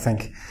 I mean, I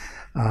think,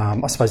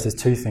 I suppose there's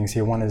two things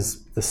here. One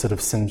is the sort of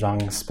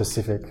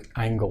Xinjiang-specific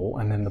angle,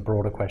 and then the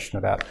broader question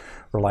about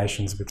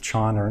relations with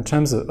China. In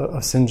terms of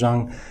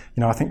Xinjiang,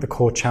 I think the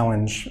core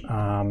challenge,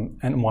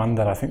 and one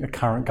that I think the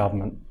current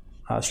government,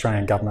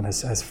 Australian government,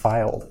 has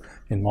failed,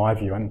 in my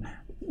view, and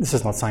this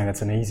is not saying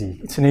it's an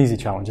easy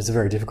challenge, it's a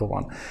very difficult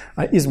one,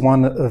 is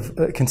one of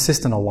a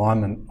consistent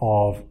alignment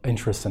of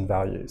interests and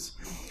values.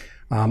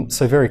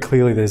 So very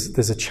clearly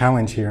there's a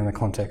challenge here in the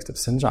context of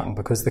Xinjiang,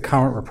 because the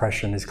current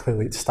repression is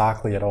clearly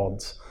starkly at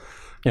odds,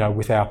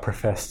 with our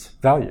professed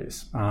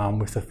values,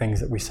 with the things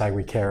that we say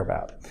we care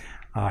about,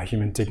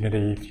 human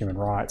dignity, human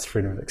rights,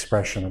 freedom of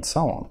expression, and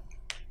so on.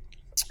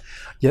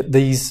 Yet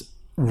these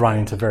run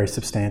into very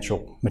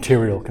substantial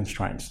material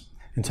constraints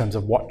in terms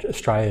of what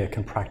Australia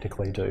can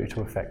practically do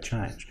to effect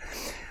change.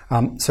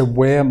 So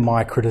where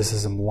my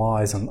criticism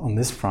lies on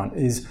this front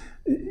is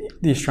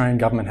the Australian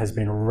government has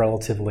been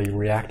relatively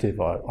reactive,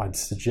 I'd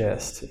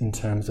suggest, in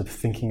terms of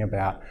thinking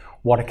about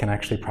what it can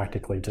actually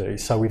practically do.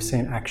 So we've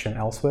seen action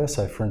elsewhere.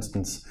 So for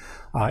instance,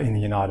 in the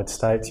United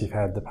States, you've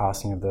had the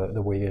passing of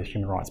the Uyghur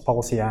Human Rights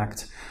Policy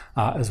Act,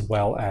 as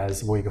well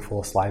as the Uyghur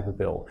Forced Labour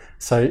Bill.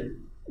 So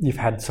you've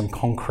had some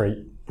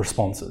concrete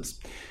responses,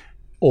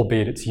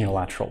 albeit it's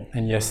unilateral.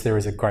 And yes, there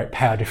is a great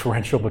power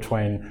differential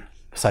between,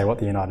 say, what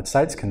the United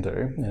States can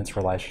do in its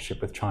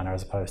relationship with China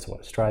as opposed to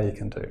what Australia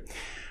can do.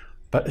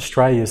 But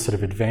Australia's sort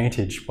of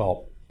advantage,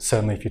 well,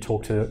 certainly if you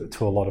talk to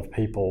a lot of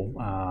people,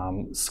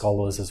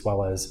 scholars as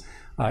well as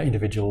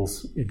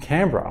individuals in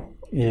Canberra,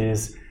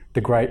 is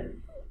the great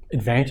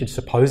advantage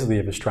supposedly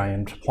of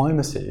Australian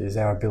diplomacy is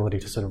our ability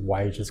to sort of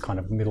wage this kind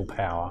of middle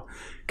power,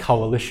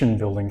 coalition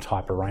building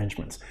type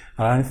arrangements.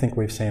 And I don't think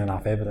we've seen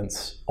enough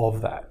evidence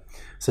of that.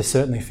 So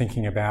certainly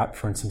thinking about,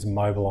 for instance,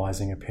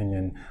 mobilising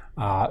opinion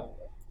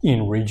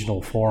in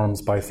regional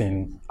forums, both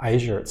in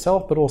Asia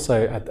itself, but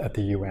also at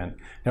the UN.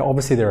 Now,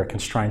 obviously there are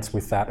constraints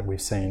with that, and we've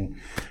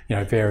seen,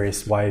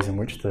 various ways in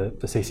which the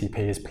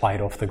CCP has played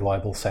off the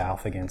global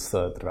south against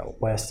the developed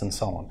west and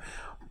so on.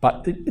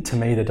 But to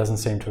me, there doesn't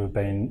seem to have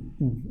been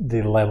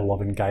the level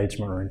of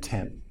engagement or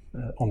intent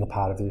on the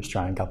part of the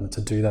Australian government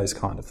to do those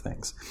kind of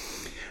things.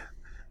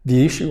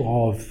 The issue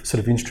of sort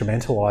of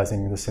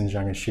instrumentalising the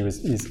Xinjiang issue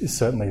is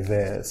certainly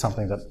there.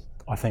 Something that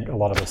I think a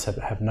lot of us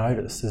have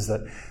noticed is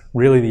that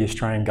really the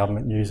Australian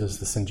government uses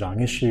the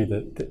Xinjiang issue,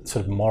 the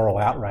sort of moral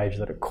outrage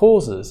that it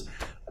causes,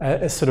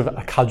 as sort of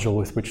a cudgel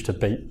with which to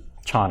beat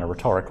China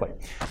rhetorically.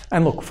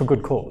 And look, for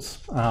good cause.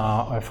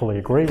 I fully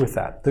agree with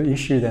that. The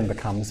issue then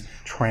becomes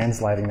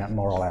translating that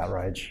moral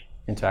outrage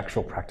into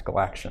actual practical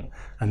action.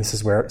 And this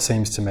is where it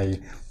seems to me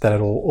that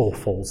it all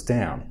falls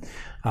down.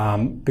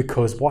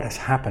 Because what has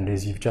happened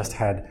is you've just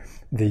had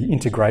the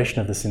integration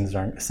of the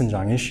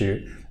Xinjiang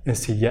issue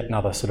into yet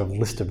another sort of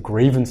list of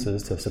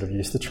grievances, to sort of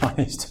use the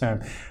Chinese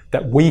term,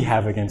 that we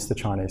have against the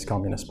Chinese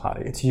Communist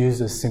Party. It's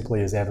used as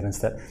simply as evidence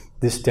that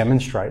this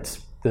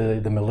demonstrates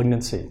the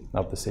malignancy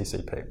of the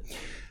CCP.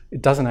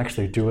 It doesn't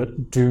actually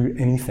do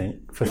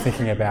anything for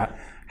thinking about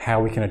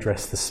how we can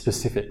address the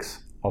specifics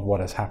of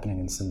what is happening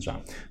in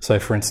Xinjiang. So,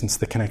 for instance,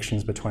 the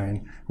connections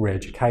between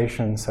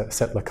re-education,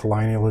 settler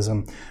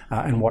colonialism,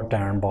 and what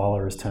Darren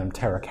Byler has termed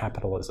terror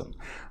capitalism.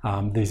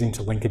 These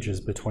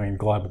interlinkages between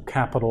global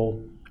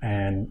capital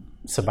and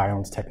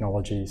surveillance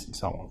technologies and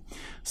so on.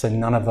 So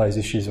none of those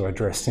issues are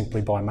addressed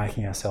simply by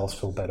making ourselves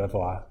feel better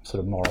via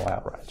sort of moral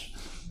outrage.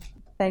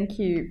 Thank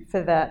you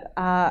for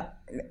that.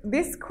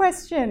 This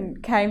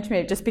question came to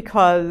me just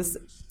because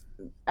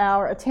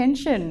our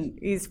attention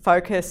is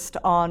focused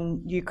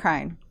on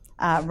Ukraine.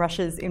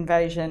 Russia's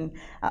invasion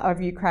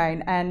of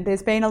Ukraine, and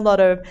there's been a lot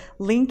of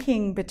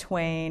linking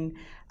between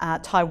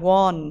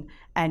Taiwan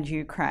and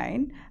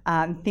Ukraine,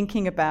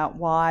 thinking about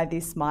why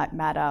this might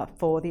matter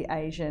for the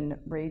Asian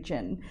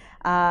region.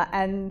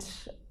 And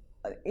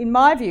in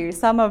my view,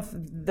 some of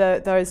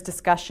those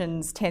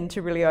discussions tend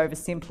to really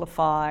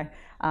oversimplify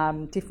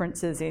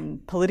differences in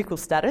political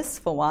status,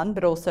 for one,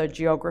 but also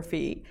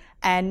geography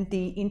and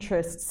the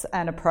interests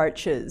and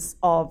approaches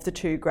of the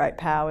two great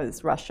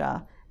powers,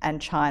 Russia and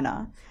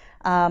China.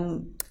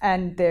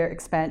 And their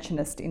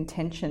expansionist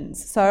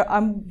intentions. So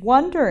I'm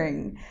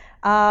wondering,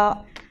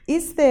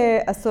 is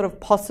there a sort of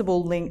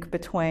possible link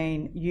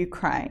between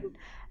Ukraine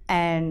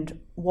and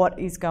what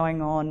is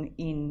going on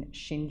in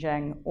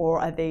Xinjiang,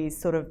 or are these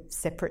sort of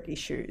separate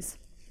issues?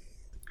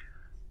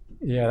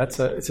 Yeah, it's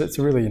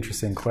a really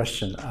interesting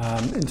question.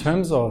 In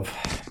terms of,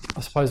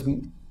 I suppose,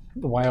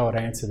 the way I would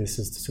answer this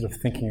is to sort of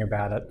thinking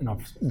about it, and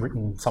I've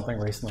written something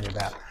recently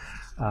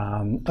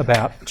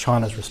about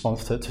China's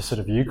response to sort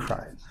of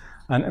Ukraine.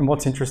 And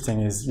what's interesting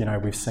is,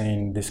 we've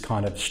seen this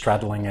kind of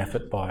straddling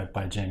effort by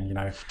Beijing,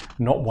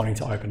 not wanting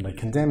to openly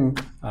condemn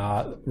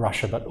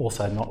Russia, but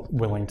also not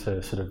willing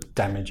to sort of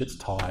damage its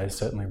ties,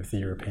 certainly with the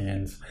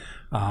Europeans,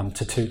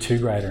 to too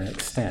greater an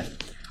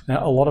extent.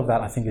 Now, a lot of that,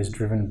 I think, is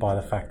driven by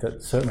the fact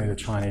that certainly the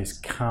Chinese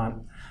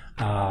can't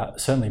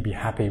certainly be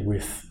happy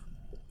with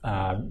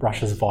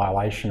Russia's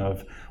violation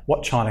of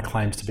what China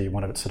claims to be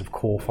one of its sort of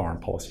core foreign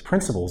policy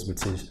principles,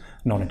 which is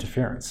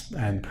non-interference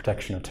and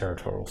protection of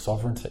territorial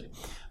sovereignty.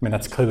 I mean,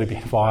 that's clearly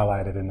been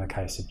violated in the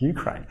case of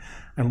Ukraine.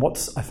 And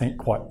what's, I think,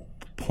 quite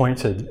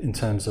pointed in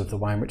terms of the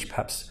way in which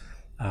perhaps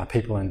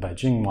people in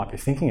Beijing might be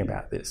thinking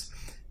about this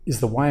is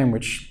the way in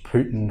which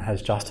Putin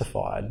has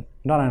justified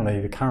not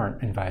only the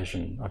current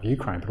invasion of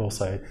Ukraine, but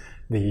also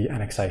the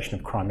annexation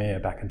of Crimea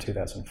back in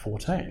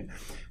 2014,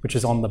 which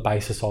is on the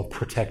basis of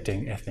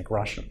protecting ethnic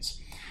Russians.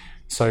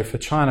 So for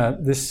China,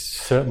 this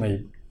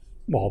certainly,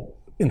 well,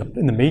 in the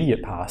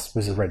immediate past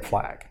was a red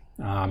flag,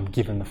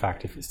 given the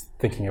fact if it's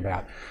thinking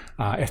about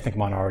ethnic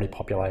minority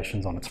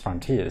populations on its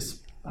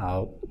frontiers,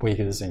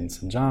 Uyghurs in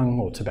Xinjiang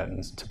or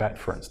Tibetans in Tibet,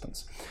 for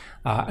instance,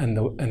 and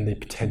the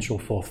potential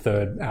for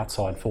third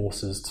outside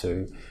forces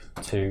to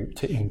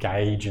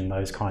engage in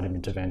those kind of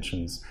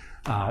interventions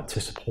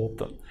to support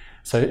them.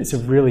 So it's a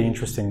really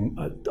interesting,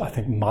 I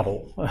think,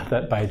 muddle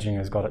that Beijing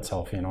has got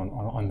itself in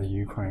on the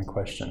Ukraine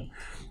question.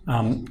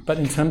 But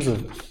in terms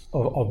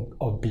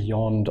of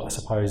beyond, I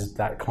suppose,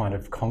 that kind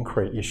of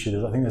concrete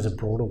issue, I think there's a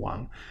broader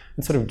one.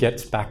 It sort of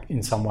gets back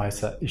in some ways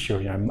to that issue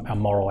of a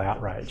moral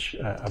outrage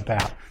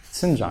about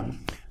Xinjiang.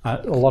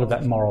 A lot of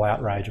that moral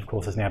outrage, of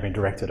course, has now been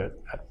directed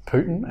at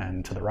Putin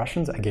and to the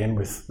Russians, again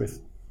with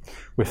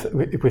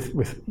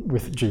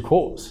due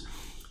cause.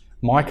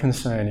 My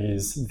concern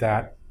is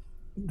that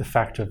the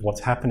fact of what's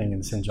happening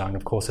in Xinjiang,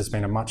 of course, has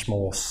been a much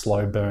more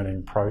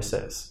slow-burning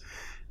process,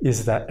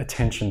 is that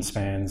attention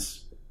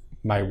spans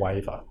may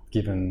waver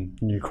given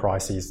new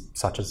crises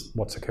such as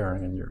what's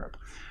occurring in Europe.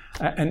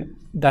 And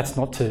that's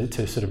not to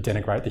sort of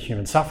denigrate the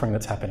human suffering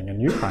that's happening in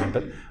Ukraine,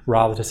 but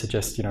rather to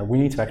suggest, we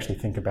need to actually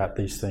think about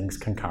these things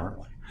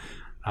concurrently.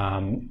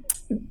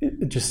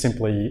 It just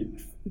simply,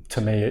 to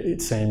me,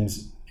 it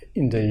seems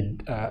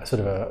indeed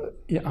sort of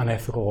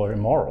unethical or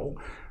immoral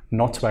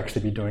not to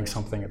actually be doing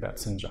something about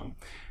Xinjiang,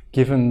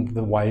 given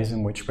the ways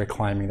in which we're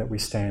claiming that we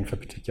stand for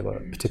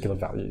particular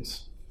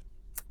values.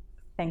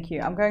 Thank you.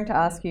 I'm going to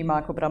ask you,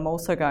 Michael, but I'm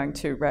also going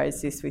to raise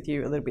this with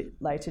you a little bit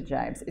later,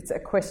 James. It's a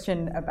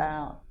question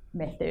about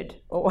method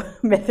or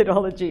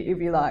methodology, if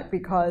you like,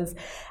 because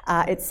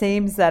it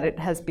seems that it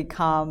has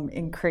become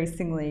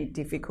increasingly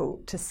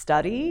difficult to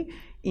study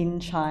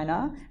in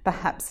China,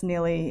 perhaps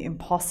nearly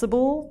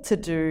impossible to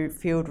do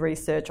field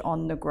research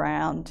on the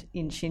ground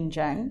in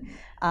Xinjiang,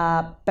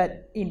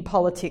 but in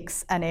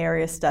politics and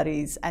area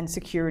studies and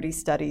security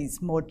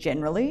studies more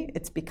generally,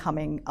 it's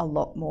becoming a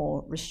lot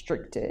more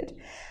restricted.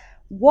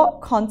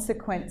 What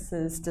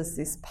consequences does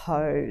this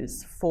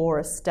pose for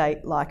a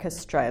state like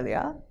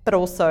Australia, but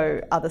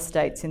also other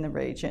states in the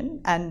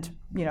region and,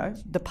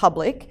 the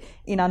public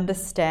in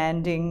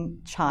understanding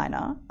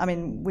China? I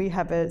mean, we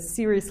have a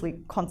seriously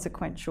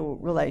consequential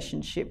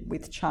relationship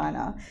with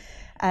China.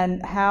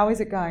 And how is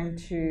it going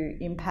to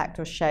impact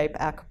or shape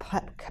our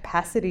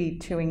capacity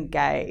to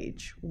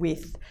engage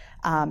with,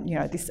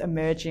 this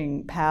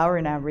emerging power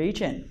in our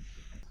region?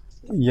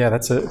 Yeah,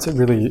 it's a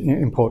really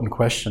important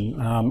question.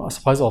 I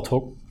suppose I'll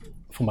talk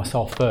for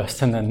myself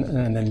first, and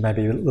then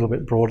maybe a little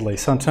bit broadly.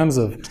 So, in terms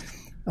of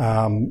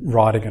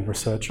writing and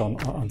research on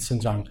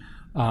Xinjiang,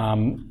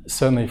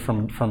 certainly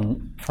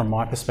from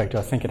my perspective,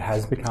 I think it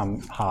has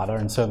become harder,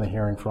 and certainly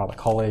hearing from other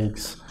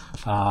colleagues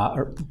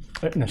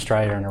in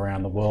Australia and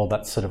around the world,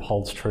 that sort of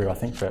holds true, I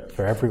think,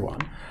 for everyone.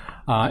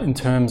 In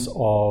terms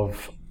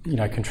of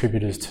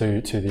contributors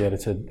to the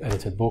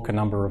edited book, a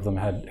number of them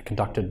had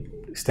conducted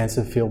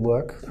extensive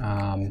fieldwork.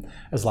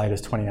 As late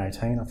as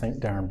 2018, I think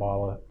Darren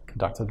Byler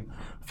conducted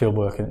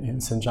fieldwork in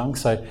Xinjiang.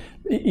 So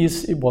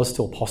it was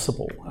still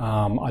possible.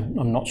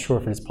 I'm not sure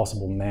if it is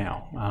possible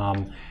now.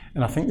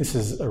 And I think this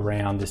is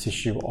around this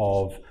issue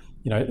of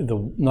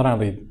not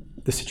only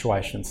the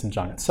situation in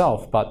Xinjiang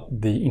itself, but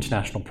the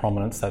international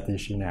prominence that the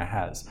issue now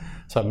has.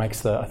 So it makes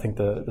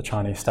the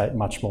Chinese state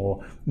much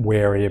more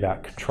wary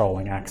about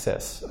controlling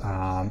access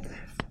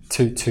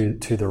to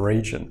the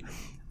region.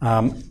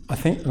 I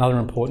think another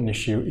important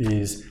issue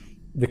is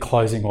the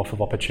closing off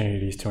of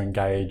opportunities to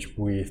engage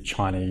with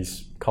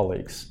Chinese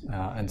colleagues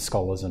and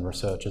scholars and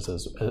researchers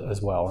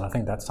as well. And I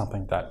think that's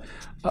something that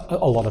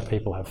a lot of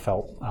people have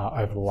felt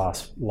over the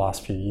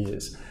last few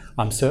years.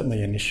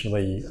 Certainly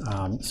initially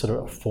sort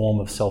of a form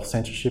of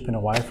self-censorship in a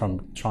way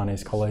from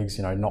Chinese colleagues,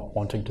 not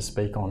wanting to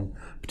speak on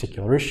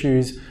particular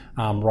issues,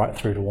 right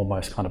through to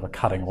almost kind of a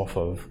cutting off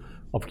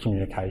of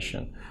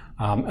communication.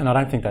 And I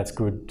don't think that's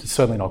good,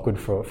 certainly not good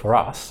for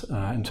us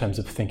in terms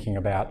of thinking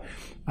about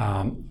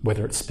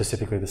whether it's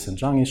specifically the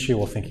Xinjiang issue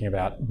or thinking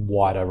about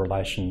wider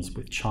relations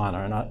with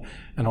China.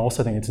 And I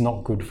also think it's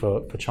not good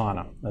for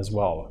China as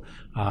well.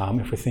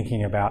 If we're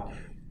thinking about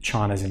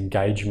China's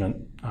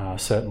engagement,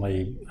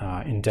 certainly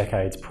in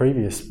decades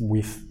previous,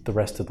 with the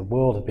rest of the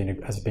world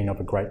has been of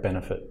a great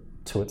benefit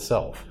to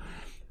itself.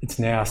 It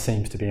now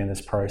seems to be in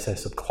this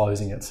process of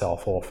closing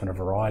itself off in a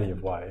variety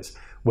of ways,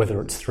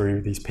 whether it's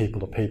through these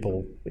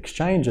people-to-people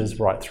exchanges,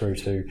 right through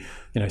to,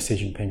 Xi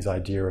Jinping's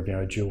idea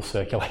of, dual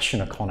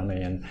circulation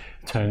economy, and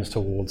turns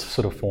towards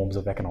sort of forms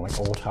of economic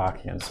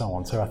autarky and so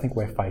on. So I think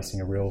we're facing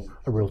a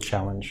real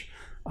challenge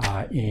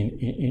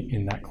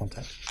in that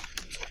context.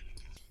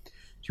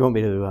 Do you want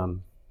me to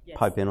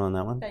pipe in on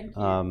that one? Thank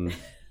you.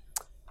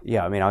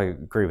 Yeah, I mean, I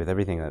agree with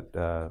everything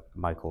that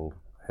Michael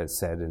has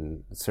said,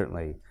 and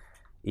certainly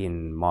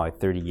in my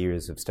 30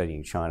 years of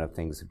studying China,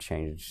 things have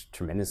changed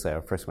tremendously. I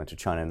first went to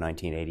China in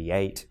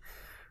 1988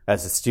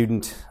 as a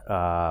student.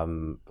 I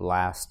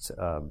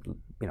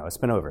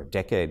spent over a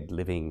decade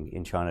living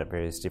in China at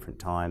various different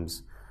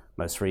times,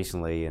 most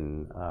recently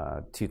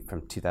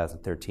from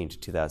 2013 to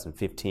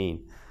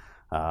 2015,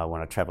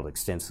 when I traveled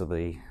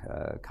extensively,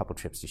 a couple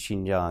trips to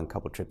Xinjiang, a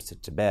couple trips to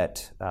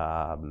Tibet.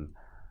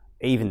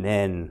 Even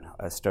then,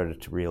 I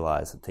started to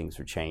realize that things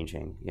were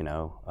changing,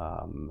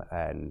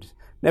 and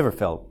never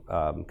felt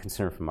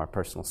concerned for my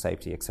personal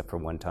safety, except for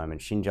one time in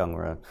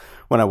Xinjiang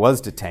when I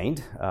was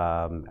detained,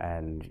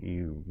 and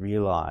you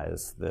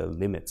realize the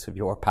limits of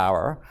your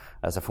power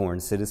as a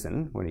foreign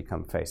citizen when you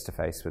come face to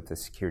face with the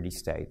security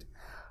state.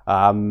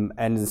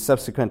 And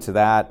subsequent to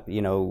that,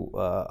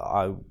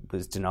 I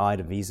was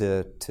denied a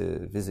visa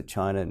to visit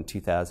China in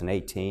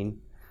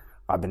 2018.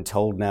 I've been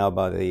told now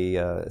by the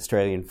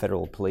Australian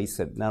Federal Police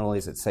that not only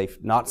is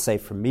it not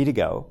safe for me to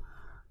go,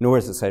 nor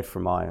is it safe for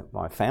my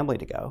family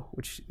to go,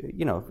 which,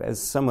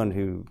 as someone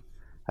who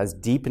has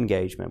deep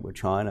engagement with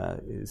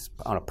China, is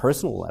on a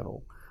personal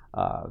level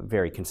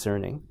very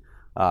concerning.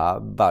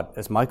 But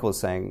as Michael is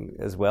saying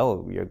as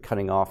well, you're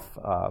cutting off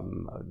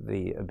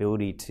the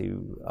ability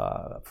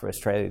for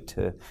Australia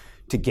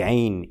to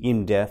gain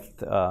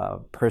in-depth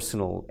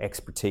personal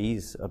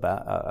expertise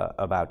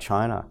about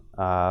China.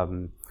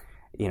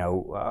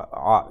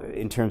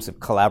 In terms of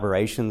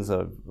collaborations,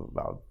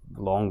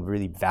 long,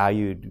 really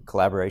valued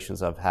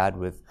collaborations I've had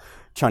with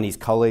Chinese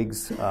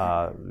colleagues,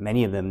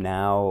 many of them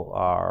now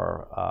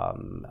are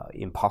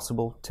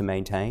impossible to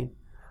maintain.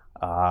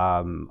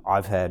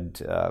 I've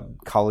had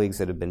colleagues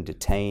that have been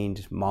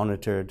detained,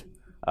 monitored,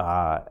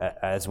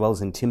 as well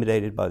as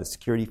intimidated by the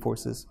security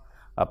forces,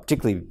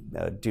 particularly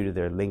due to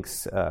their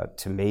links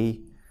to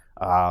me.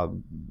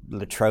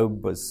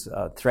 Trobe was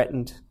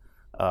threatened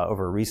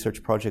over a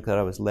research project that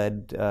I was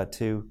led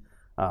to.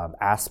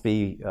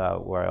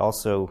 ASPI, where I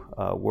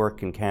also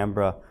work in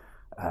Canberra,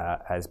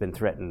 has been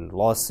threatened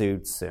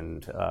lawsuits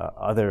and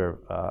other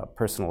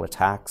personal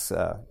attacks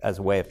as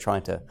a way of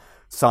trying to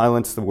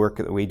silence the work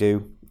that we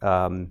do.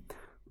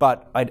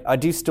 But I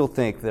do still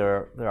think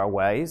there are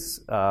ways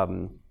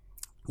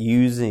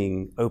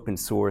using open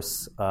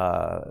source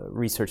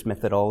research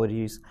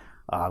methodologies.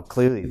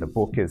 Clearly, the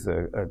book is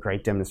a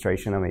great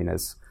demonstration. I mean,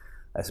 as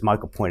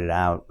Michael pointed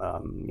out,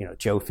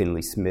 Joe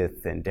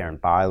Finley-Smith and Darren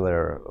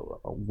Byler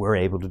were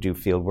able to do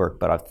field work,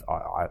 but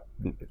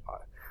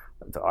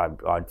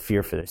I'd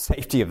fear for their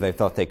safety if they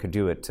thought they could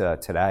do it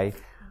today.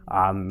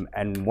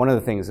 And one of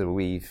the things that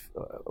we've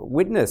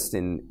witnessed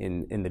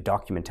in the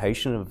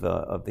documentation of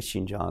the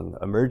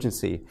Xinjiang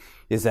emergency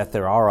is that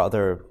there are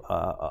other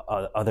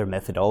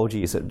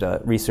methodologies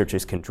that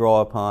researchers can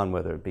draw upon,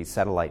 whether it be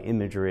satellite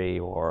imagery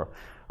or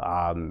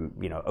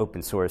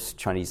open source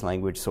Chinese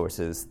language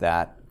sources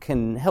that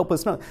can help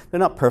us. They're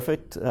not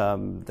perfect.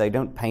 They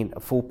don't paint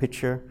a full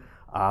picture,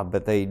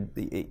 but they,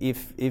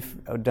 if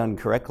done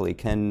correctly,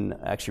 can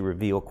actually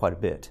reveal quite a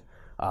bit.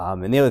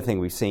 And the other thing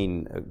we've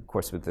seen, of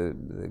course, with the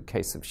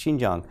case of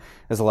Xinjiang,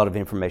 is a lot of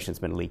information has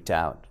been leaked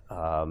out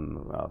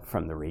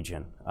from the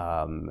region.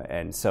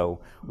 And so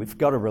we've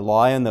got to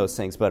rely on those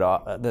things,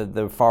 but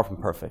they're far from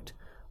perfect.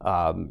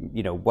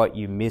 What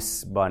you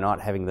miss by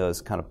not having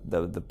those kind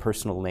of the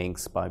personal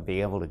links, by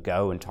being able to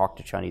go and talk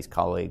to Chinese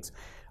colleagues,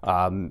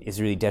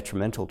 is really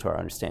detrimental to our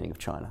understanding of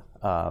China.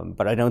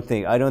 But I don't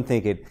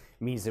think it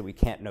means that we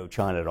can't know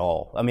China at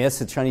all. I mean, that's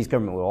the Chinese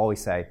government will always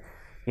say,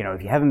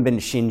 if you haven't been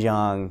to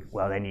Xinjiang,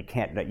 well, then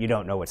you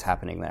don't know what's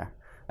happening there.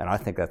 And I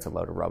think that's a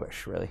load of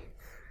rubbish, really.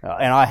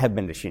 And I have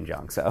been to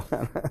Xinjiang, so.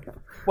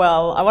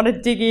 Well, I want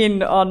to dig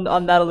in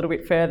on that a little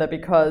bit further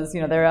because,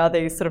 there are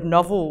these sort of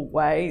novel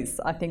ways,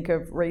 I think,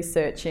 of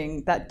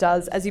researching that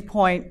does, as you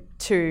point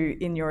to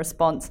in your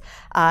response,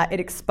 it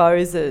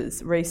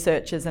exposes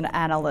researchers and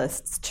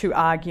analysts to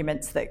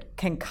arguments that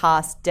can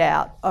cast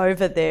doubt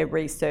over their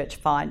research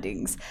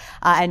findings.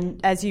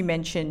 And as you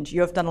mentioned,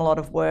 you've done a lot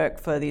of work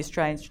for the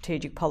Australian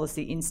Strategic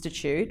Policy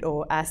Institute,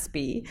 or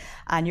ASPI,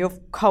 and you've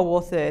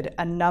co-authored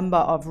a number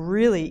of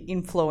really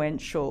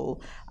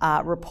influential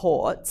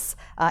reports,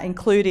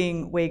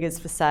 including Uyghurs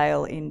for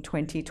Sale in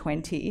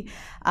 2020.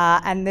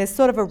 And there's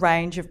sort of a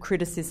range of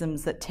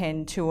criticisms that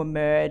tend to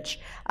emerge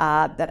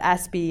that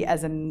ASPI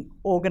as an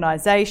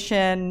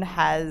organisation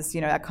has,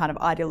 a kind of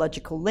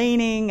ideological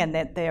leaning, and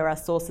that there are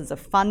sources of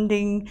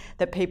funding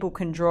that people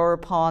can draw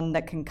upon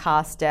that can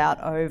cast doubt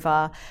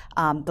over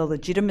the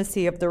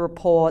legitimacy of the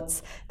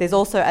reports. There's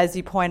also, as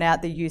you point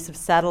out, the use of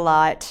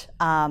satellite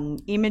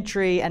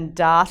imagery and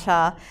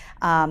data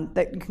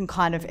that you can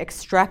kind of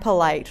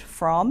extrapolate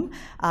from,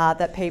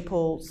 that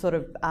people sort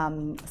of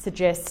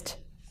suggest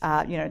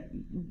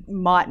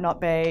might not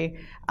be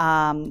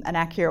an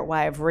accurate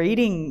way of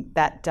reading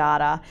that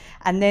data.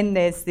 And then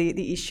there's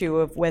the issue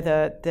of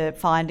whether the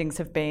findings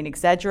have been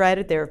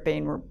exaggerated. There have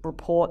been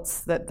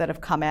reports that have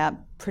come out,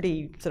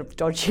 pretty sort of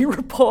dodgy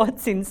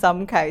reports in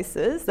some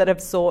cases, that have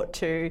sought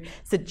to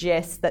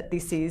suggest that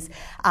this is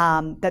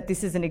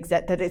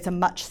that it's a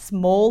much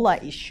smaller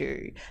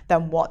issue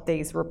than what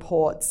these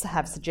reports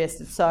have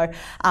suggested. So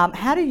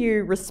how do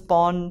you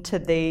respond to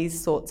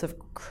these sorts of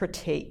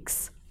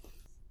critiques?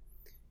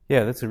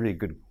 Yeah, that's a really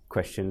good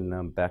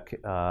question, Beck,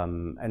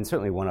 and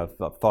certainly one I've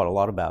thought a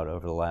lot about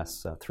over the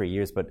last 3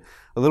 years, but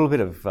a little bit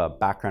of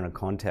background and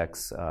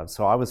context.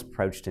 So I was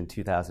approached in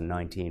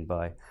 2019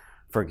 by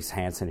Fergus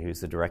Hansen, who's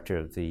the director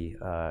of the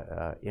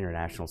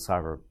International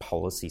Cyber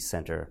Policy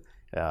Centre,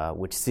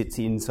 which sits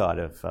inside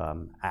of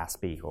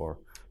ASPI, or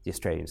the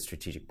Australian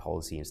Strategic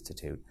Policy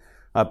Institute,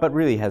 but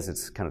really has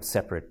its kind of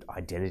separate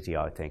identity,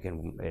 I think,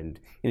 and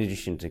in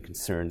addition to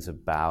concerns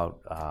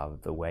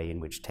about the way in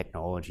which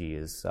technology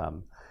is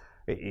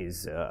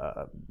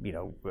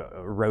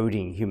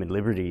eroding human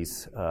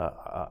liberties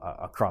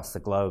across the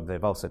globe.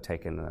 They've also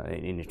taken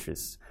an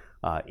interest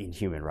in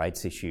human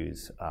rights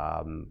issues.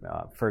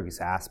 Fergus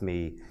asked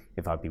me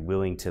if I'd be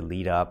willing to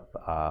lead up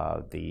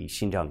the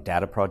Xinjiang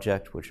Data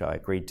Project, which I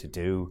agreed to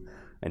do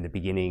in the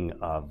beginning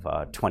of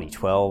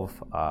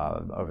 2012.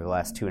 Over the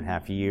last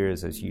 2.5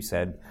 years, as you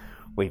said,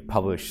 we've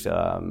published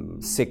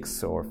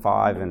 6 or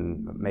 5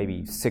 and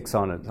maybe 6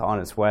 on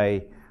its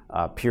way.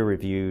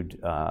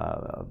 Peer-reviewed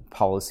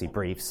policy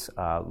briefs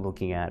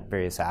looking at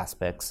various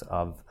aspects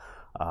of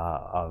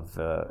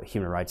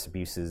human rights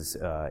abuses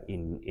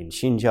in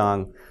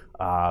Xinjiang.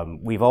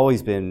 We've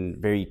always been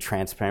very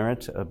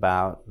transparent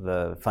about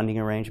the funding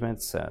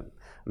arrangements.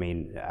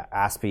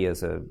 ASPI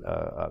as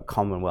a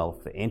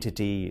Commonwealth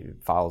entity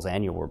files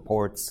annual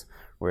reports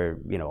where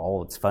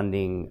all its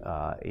funding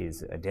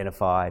is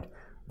identified.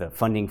 The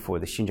funding for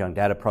the Xinjiang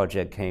Data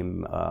Project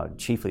came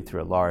chiefly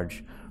through a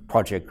large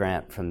project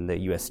grant from the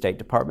U.S. State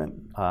Department,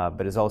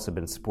 but has also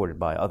been supported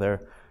by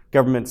other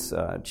governments,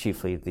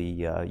 chiefly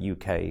the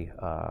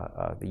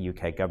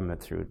UK government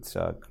through its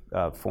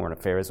Foreign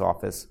Affairs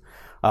Office.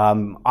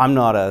 I'm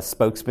not a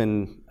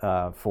spokesman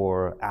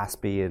for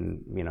ASPI,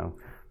 and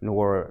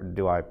nor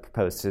do I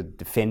propose to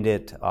defend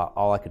it.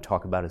 All I could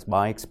talk about is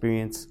my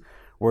experience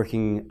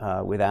working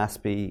with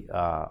ASPI.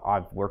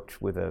 I've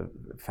worked with a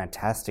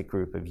fantastic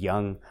group of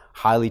young,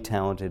 highly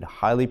talented,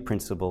 highly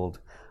principled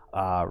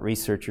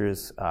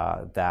researchers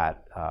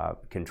that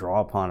can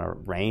draw upon a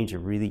range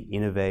of really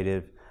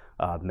innovative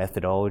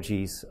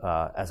methodologies.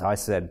 As I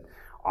said,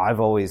 I've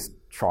always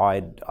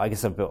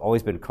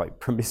been quite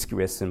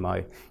promiscuous in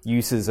my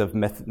uses of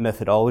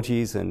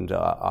methodologies, and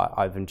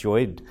I've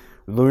enjoyed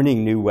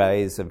learning new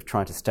ways of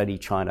trying to study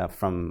China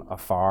from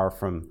afar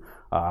from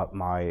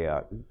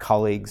my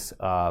colleagues.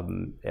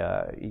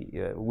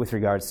 With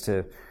regards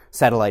to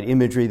satellite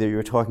imagery that you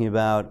were talking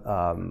about,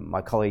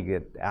 my colleague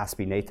at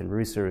ASPI, Nathan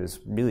Ruser, is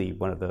really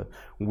one of the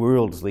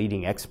world's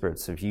leading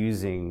experts of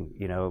using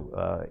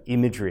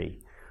imagery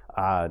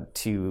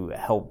to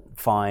help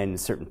find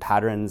certain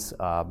patterns.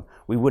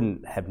 We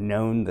wouldn't have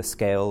known the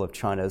scale of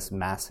China's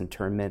mass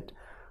internment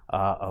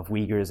of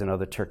Uyghurs and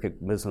other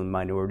Turkic Muslim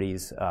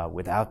minorities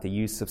without the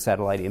use of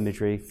satellite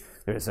imagery.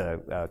 There's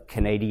a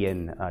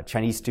Canadian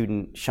Chinese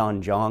student,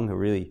 Sean Zhang, who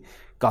really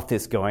got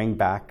this going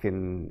back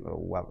in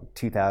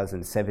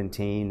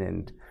 2017,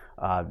 and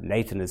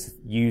Nathan has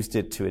used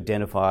it to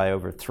identify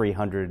over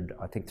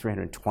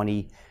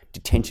 320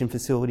 detention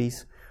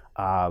facilities,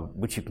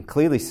 which you can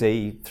clearly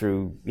see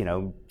through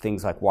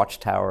things like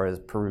watchtowers,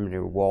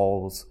 perimeter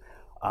walls,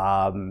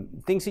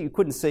 things that you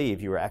couldn't see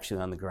if you were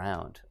actually on the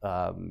ground,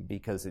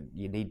 because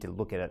you need to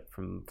look at it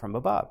from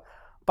above.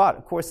 But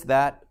of course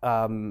that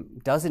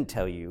doesn't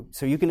tell you,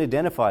 so you can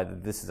identify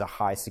that this is a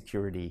high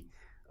security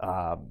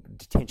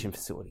detention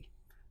facility.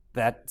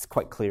 That's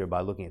quite clear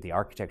by looking at the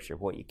architecture.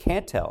 What you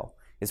can't tell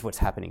is what's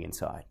happening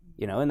inside,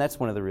 and that's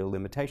one of the real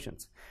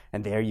limitations.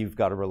 And there you've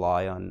got to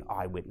rely on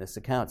eyewitness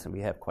accounts, and we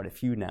have quite a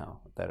few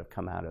now that have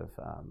come out of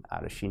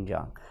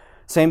Xinjiang.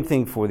 Same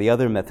thing for the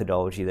other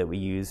methodology that we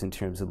use in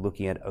terms of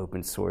looking at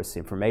open source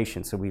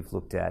information. So we've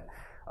looked at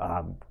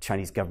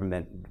Chinese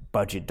government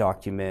budget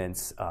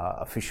documents,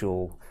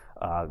 official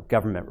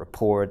government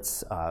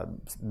reports,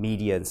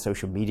 media and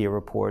social media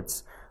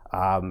reports.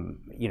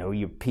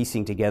 You're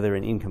piecing together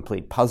an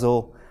incomplete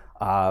puzzle,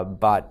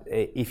 but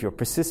if you're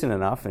persistent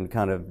enough and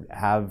kind of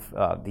have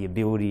the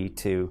ability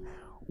to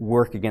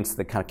work against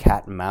the kind of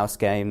cat and mouse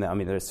game,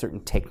 there are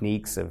certain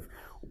techniques of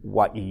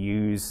what you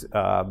use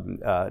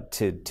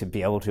to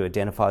be able to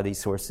identify these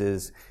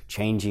sources,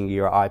 changing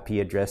your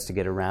IP address to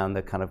get around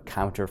the kind of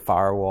counter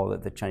firewall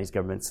that the Chinese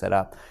government set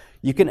up.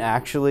 You can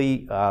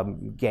actually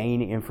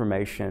gain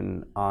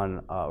information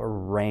on a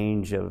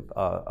range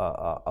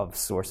of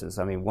sources.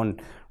 I mean, one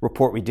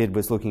report we did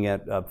was looking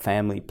at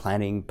family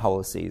planning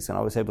policies, and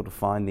I was able to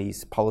find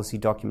these policy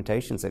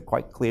documentations that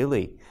quite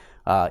clearly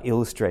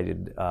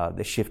illustrated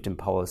the shift in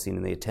policy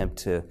and the attempt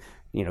to,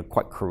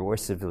 quite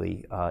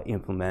coercively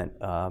implement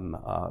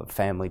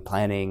family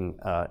planning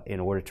in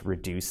order to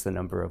reduce the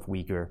number of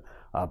Uyghur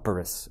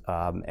births.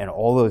 And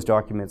all those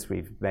documents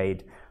we've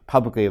made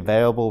publicly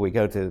available. We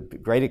go to a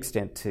great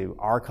extent to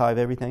archive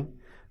everything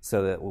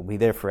so that it will be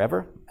there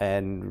forever,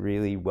 and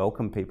really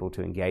welcome people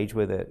to engage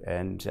with it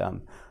and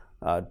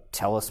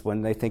tell us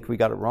when they think we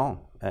got it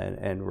wrong.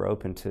 And we're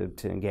open to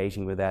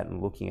engaging with that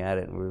and looking at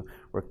it. And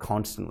we're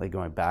constantly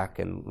going back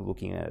and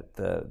looking at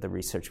the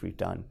research we've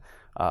done.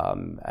 I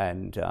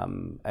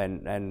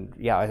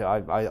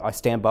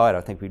stand by it.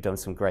 I think we've done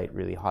some great,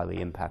 really highly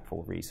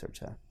impactful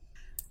research there.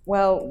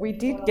 Well, we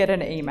did get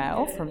an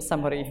email from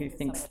somebody who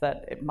thinks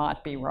that it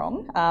might be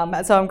wrong.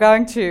 So I'm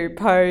going to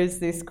pose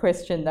this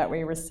question that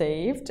we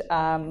received.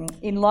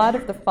 In light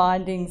of the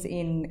findings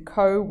in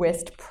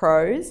Co-West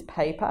Pro's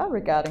paper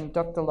regarding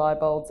Dr.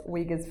 Leibold's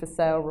Uyghurs for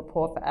Sale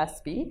report for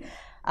ASPI,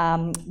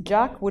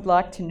 Jack would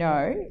like to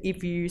know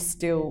if you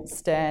still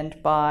stand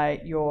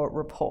by your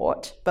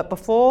report. But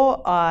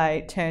before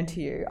I turn to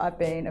you, I've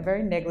been a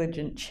very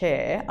negligent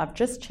chair. I've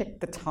just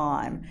checked the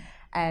time,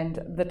 and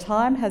the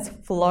time has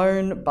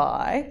flown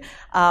by,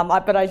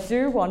 but I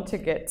do want to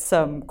get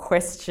some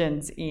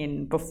questions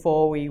in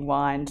before we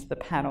wind the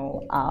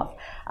panel up.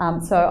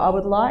 So I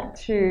would like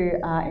to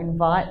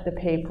invite the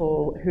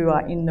people who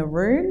are in the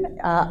room.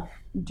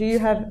 Do you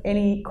have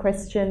any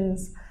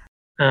questions?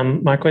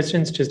 My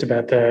question's just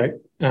about the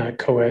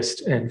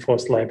coerced and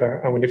forced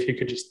labour. I wonder if you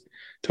could just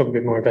talk a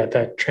bit more about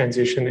that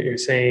transition that you're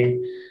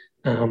seeing.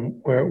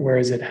 Where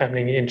is it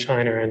happening in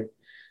China, and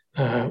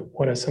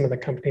what are some of the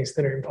companies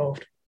that are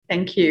involved?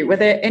 Thank you. Were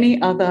there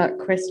any other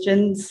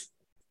questions?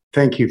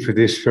 Thank you for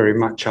this very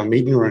much. I'm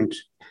ignorant,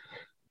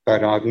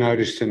 but I've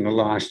noticed in the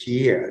last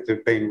year there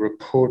have been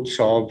reports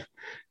of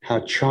how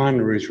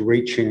China is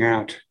reaching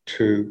out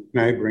to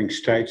neighbouring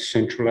states,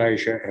 Central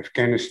Asia,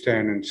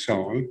 Afghanistan and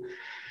so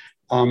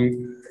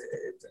on,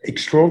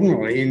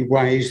 extraordinarily in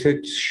ways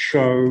that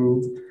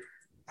show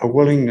a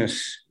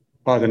willingness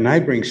by the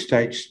neighbouring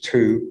states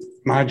to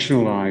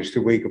marginalise the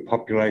Uyghur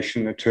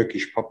population, the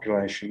Turkish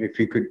population. If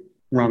you could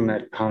run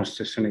that past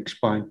us and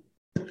explain.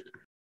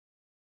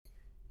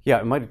 Yeah,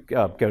 I might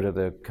go to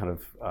the kind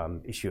of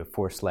issue of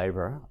forced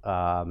labour.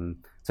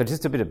 So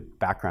just a bit of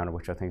background,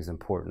 which I think is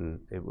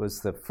important. It was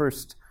the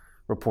first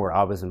report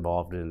I was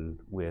involved in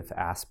with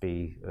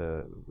ASPI.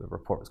 The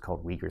report was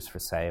called Uyghurs for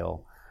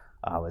Sale.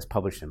 It was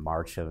published in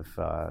March of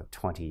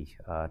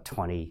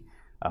 2020.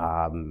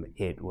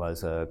 It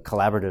was a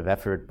collaborative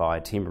effort by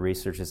a team of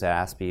researchers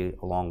at ASPI,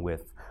 along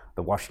with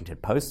the Washington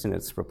Post and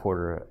its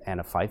reporter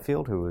Anna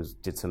Fifield, who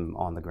did some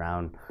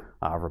on-the-ground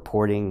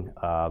reporting.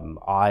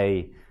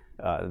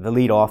 The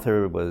lead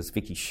author was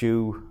Vicky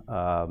Xu,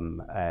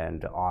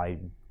 and I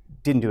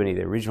didn't do any of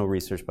the original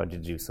research, but I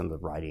did do some of the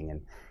writing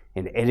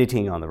and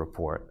editing on the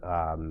report.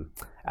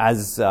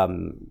 As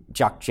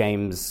Jack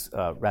James'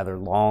 rather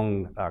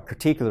long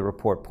critique of the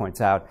report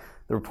points out,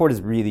 the report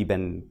has really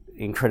been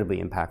incredibly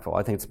impactful.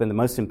 I think it's been the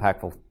most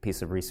impactful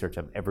piece of research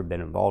I've ever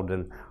been involved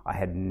in. I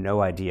had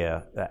no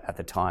idea at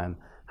the time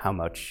how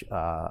much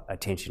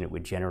attention it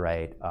would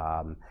generate.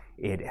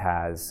 It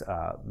has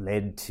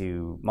led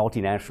to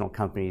multinational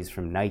companies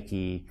from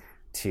Nike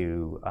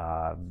to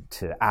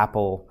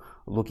Apple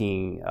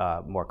looking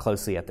more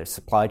closely at their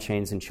supply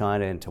chains in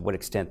China and to what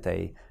extent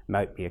they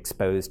might be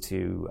exposed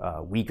to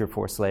Uyghur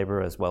forced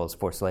labor as well as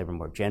forced labor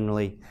more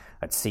generally.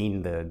 I've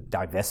seen the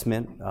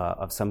divestment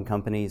of some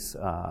companies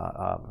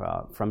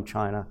from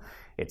China.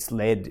 It's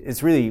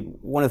really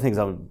one of the things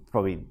I'm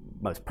probably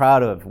most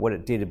proud of. What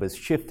it did was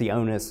shift the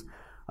onus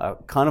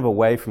kind of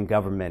away from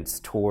governments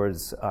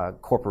towards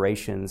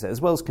corporations as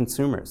well as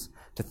consumers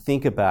to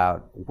think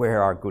about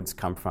where our goods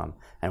come from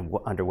and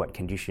under what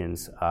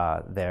conditions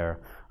they're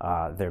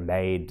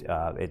made.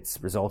 It's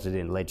resulted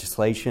in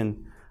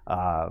legislation,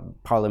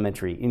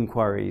 parliamentary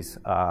inquiries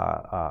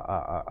across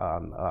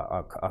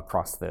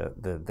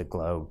the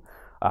globe.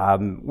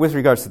 With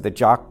regards to the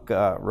JOC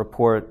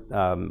report,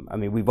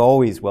 we've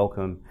always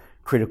welcomed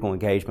critical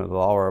engagement with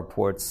all our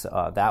reports.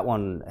 That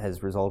one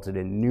has resulted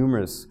in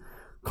numerous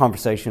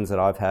conversations that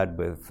I've had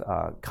with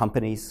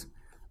companies,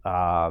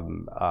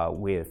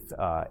 with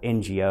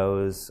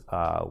NGOs,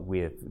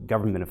 with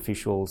government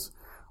officials.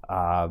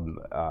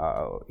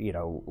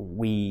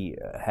 We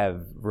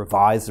have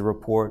revised the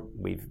report.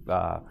 We've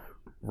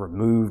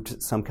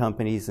removed some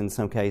companies in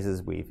some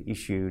cases. We've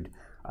issued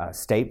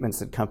statements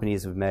that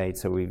companies have made.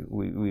 So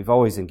we've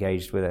always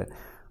engaged with it.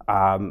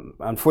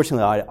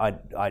 Unfortunately,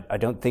 I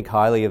don't think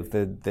highly of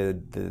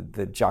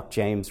the Jack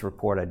James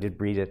report. I did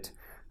read it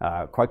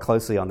quite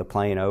closely on the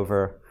plane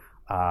over.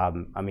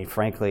 I mean,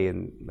 frankly,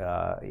 and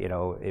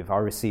if I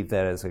received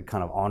that as a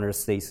kind of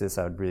honors thesis,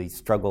 I would really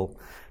struggle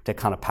to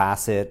kind of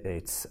pass it.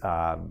 It's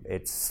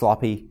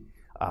sloppy.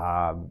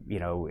 Referring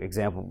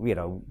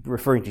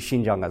to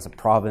Xinjiang as a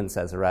province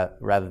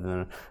rather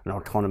than an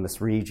autonomous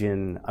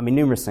region. I mean,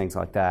 numerous things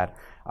like that.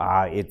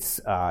 It's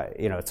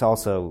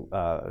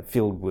also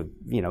filled with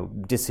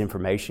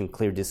disinformation,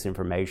 clear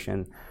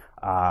disinformation.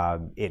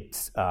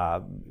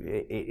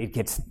 It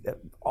gets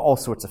all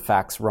sorts of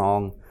facts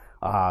wrong.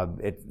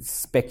 It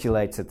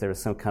speculates that there is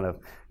some kind of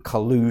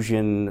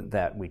collusion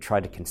that we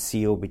tried to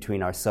conceal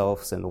between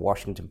ourselves and the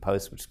Washington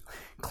Post, which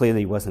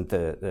clearly wasn't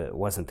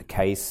the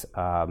case.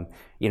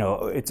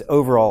 Its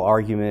overall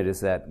argument is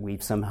that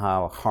we've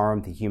somehow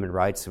harmed the human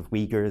rights of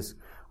Uyghurs,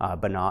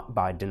 but not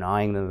by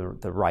denying them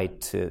the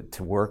right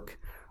to work.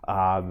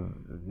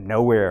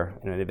 Nowhere,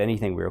 if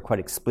anything, we were quite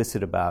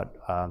explicit about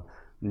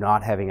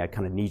not having a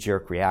kind of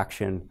knee-jerk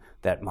reaction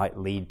that might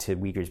lead to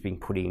Uyghurs being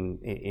put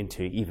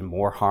into even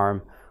more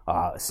harm.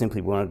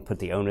 Simply wanted to put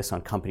the onus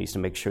on companies to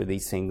make sure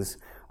these things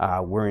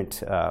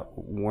weren't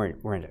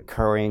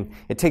occurring.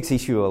 It takes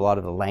issue with a lot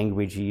of the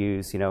language you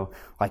use.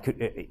 Like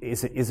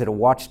is it a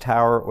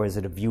watchtower or is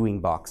it a viewing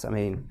box? I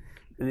mean,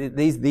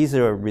 these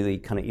are really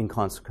kind of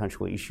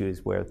inconsequential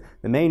issues where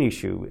the main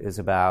issue is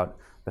about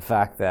the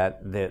fact that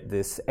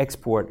this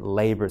export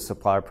labor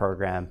supply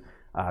program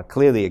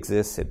clearly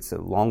exists. It's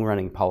a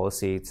long-running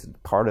policy. It's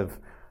part of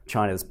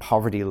China's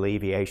poverty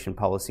alleviation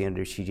policy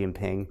under Xi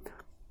Jinping.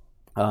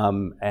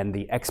 And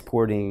the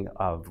exporting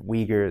of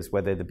Uyghurs,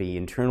 whether they be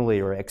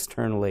internally or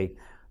externally,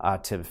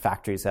 to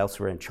factories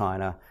elsewhere in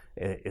China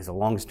is a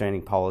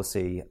long-standing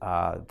policy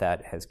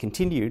that has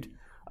continued,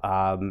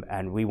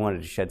 and we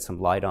wanted to shed some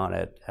light on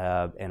it,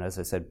 and as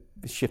I said,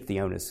 shift the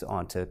onus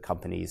onto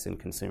companies and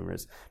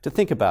consumers to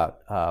think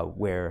about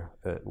where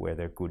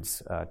their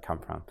goods come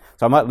from.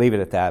 So I might leave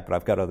it at that, but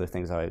I've got other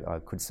things I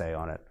could say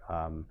on it,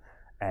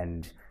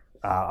 and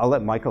I'll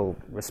let Michael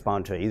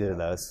respond to either of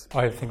those.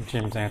 I think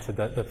Jim's answered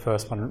the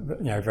first one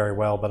very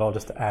well, but I'll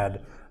just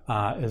add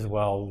as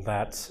well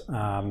that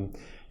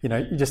you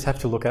just have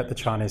to look at the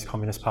Chinese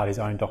Communist Party's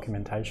own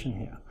documentation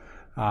here.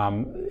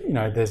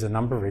 There's a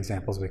number of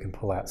examples we can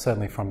pull out,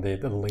 certainly from the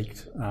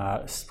leaked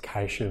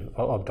cache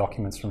of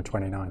documents from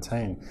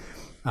 2019,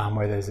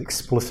 where there's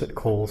explicit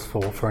calls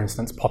for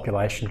instance,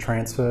 population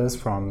transfers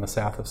from the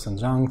south of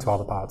Xinjiang to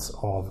other parts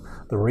of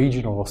the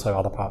region, or also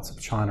other parts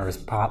of China as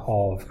part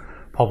of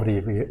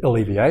poverty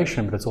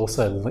alleviation, but it's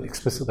also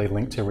explicitly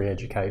linked to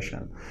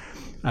re-education.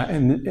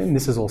 And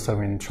this is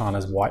also in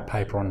China's white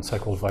paper on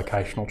so-called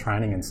vocational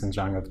training in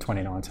Xinjiang of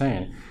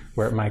 2019,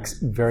 where it makes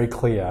very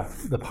clear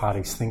the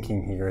party's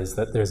thinking here is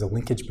that there's a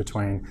linkage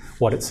between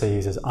what it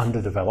sees as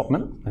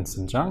underdevelopment in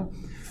Xinjiang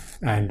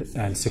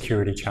and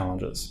security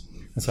challenges.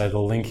 And so the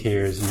link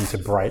here is you need to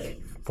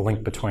break the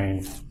link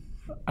between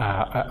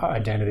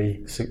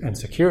identity and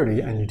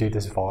security, and you do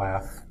this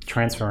via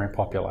transferring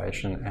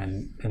population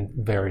and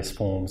various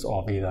forms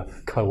of either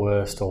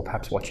coerced or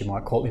perhaps what you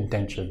might call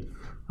indentured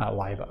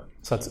labour.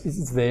 So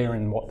it's there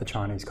in what the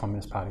Chinese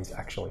Communist Party is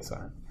actually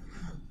saying.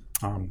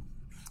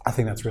 I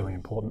think that's really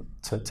important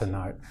to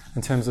note.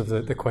 In terms of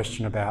the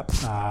question about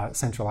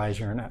Central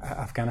Asia and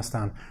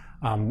Afghanistan,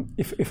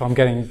 if I'm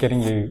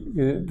getting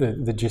you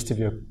the gist of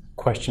your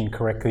question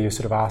correctly, you're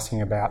sort of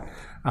asking about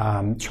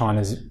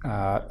China's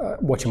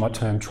what you might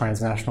term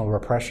transnational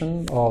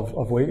repression of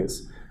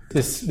Uyghurs.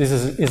 This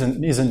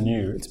isn't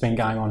new. It's been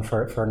going on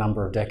for a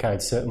number of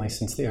decades, certainly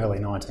since the early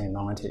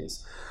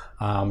 1990s,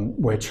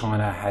 where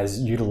China has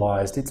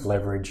utilised its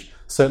leverage,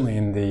 certainly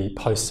in the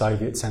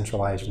post-Soviet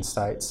Central Asian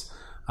states,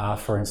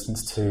 for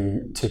instance,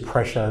 to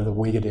pressure the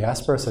Uyghur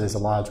diaspora. So there's a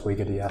large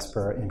Uyghur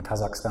diaspora in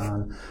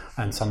Kazakhstan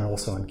and some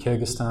also in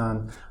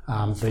Kyrgyzstan.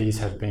 These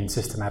have been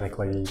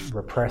systematically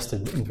repressed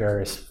in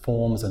various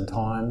forms and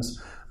times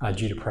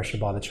due to pressure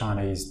by the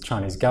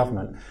Chinese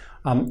government.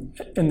 And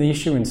the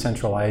issue in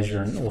Central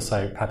Asia and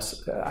also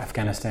perhaps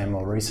Afghanistan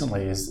more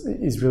recently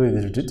is really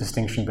the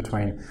distinction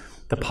between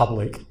the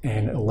public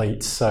and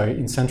elites. So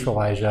in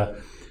Central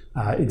Asia,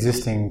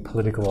 existing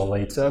political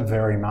elites are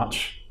very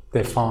much,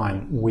 they're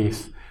fine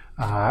with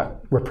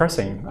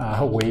repressing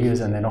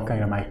Uyghurs, and they're not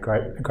going to make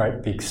a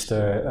great big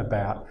stir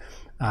about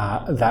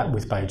that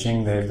with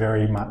Beijing. They're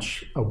very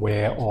much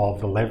aware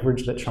of the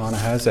leverage that China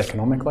has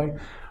economically.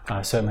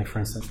 Certainly, for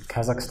instance,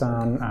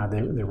 Kazakhstan,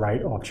 the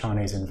rate of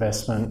Chinese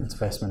investment,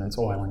 its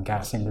oil and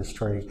gas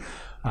industry,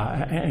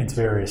 and its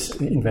various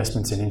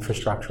investments in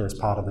infrastructure as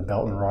part of the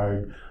Belt and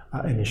Road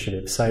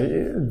initiative. So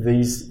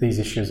these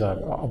issues are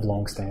of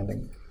long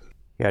standing.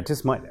 Yeah, I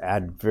just might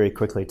add very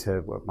quickly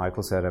to what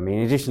Michael said. I mean,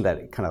 in addition to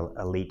that kind of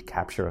elite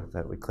capture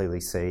that we clearly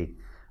see,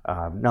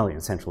 not only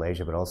in Central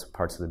Asia, but also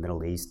parts of the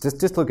Middle East,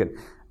 just look at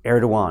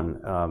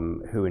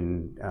Erdogan, who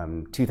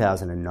in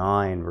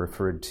 2009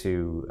 referred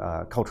to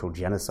cultural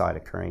genocide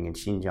occurring in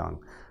Xinjiang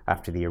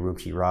after the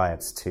Urumqi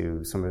riots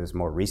to some of his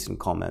more recent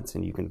comments,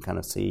 and you can kind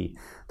of see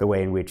the way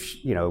in which,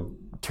 you know,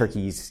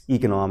 Turkey's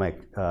economic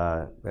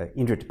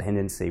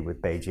interdependency with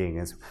Beijing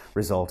has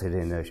resulted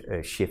in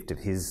a shift of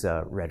his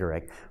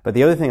rhetoric. But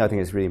the other thing I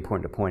think is really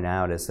important to point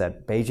out is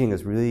that Beijing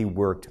has really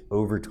worked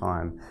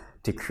overtime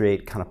to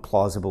create kind of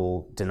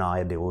plausible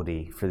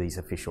deniability for these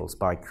officials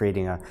by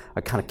creating a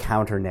kind of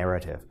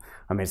counter-narrative.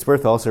 I mean, it's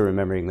worth also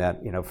remembering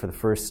that, you know, for the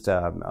first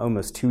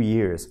almost 2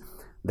 years,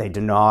 they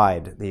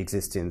denied the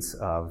existence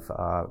of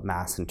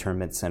mass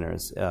internment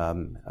centers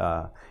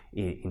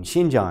in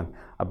Xinjiang.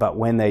 But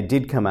when they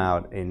did come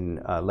out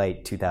in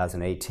late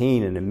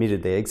 2018 and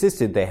admitted they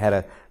existed, they had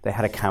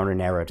a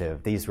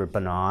counter-narrative. These were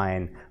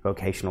benign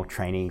vocational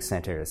training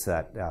centers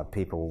that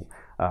people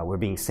were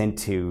being sent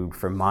to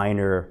for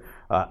minor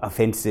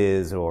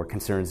offenses or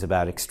concerns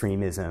about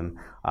extremism,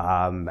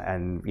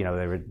 and you know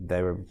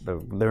they were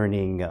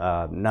learning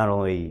not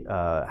only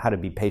how to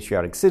be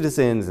patriotic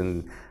citizens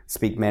and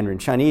speak Mandarin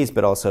Chinese,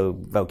 but also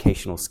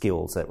vocational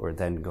skills that were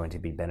then going to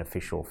be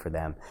beneficial for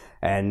them.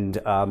 And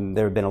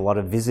there have been a lot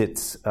of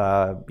visits.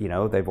 You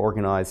know, they've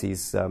organized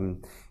these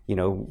you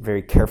know,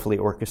 very carefully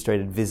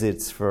orchestrated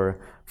visits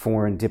for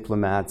foreign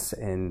diplomats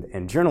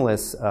and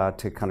journalists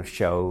to kind of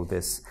show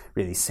this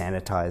really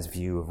sanitized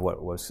view of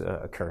what was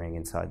occurring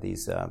inside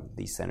these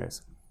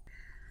centers.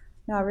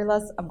 Now, I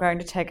realise I'm going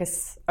to take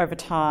us over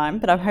time,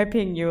 but I'm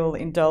hoping you'll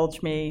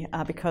indulge me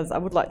because I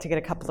would like to get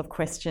a couple of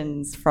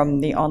questions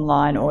from the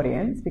online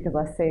audience, because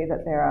I see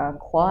that there are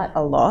quite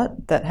a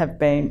lot that have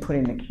been put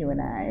in the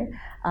Q&A.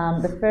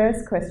 The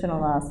first question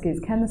I'll ask is,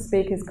 can the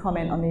speakers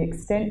comment on the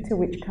extent to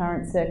which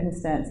current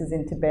circumstances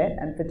in Tibet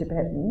and for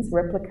Tibetans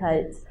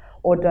replicates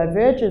or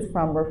diverges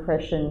from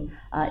repression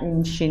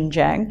in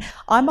Xinjiang?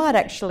 I might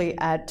actually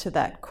add to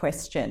that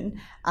question.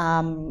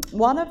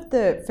 One of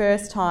the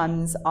first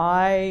times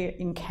I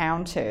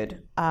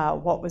encountered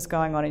what was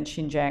going on in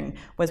Xinjiang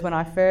was when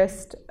I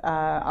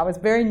was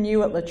very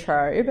new at La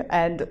Trobe,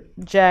 and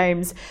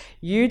James,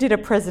 you did a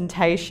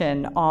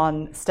presentation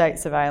on state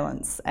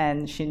surveillance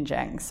and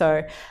Xinjiang.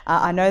 So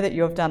I know that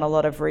you've done a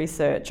lot of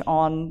research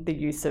on the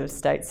use of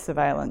state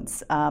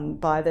surveillance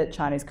by the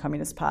Chinese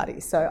Communist Party.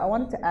 So I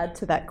wanted to add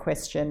to that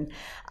question,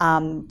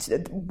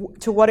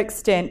 to what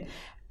extent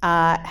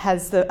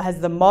has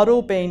the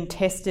model been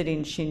tested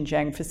in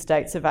Xinjiang for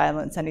state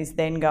surveillance and is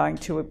then going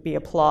to be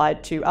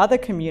applied to other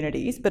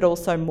communities, but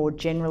also more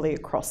generally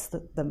across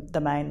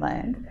the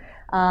mainland?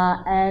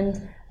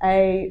 And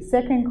a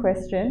second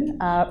question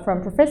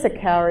from Professor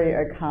Kaori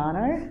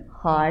Okano.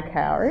 Hi,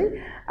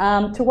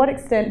 Kaori. To what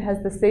extent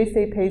has the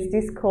CCP's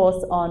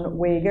discourse on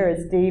Uyghur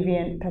as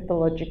deviant,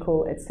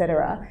 pathological,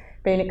 etc.,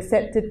 been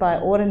accepted by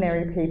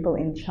ordinary people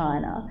in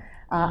China?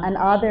 And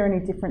are there any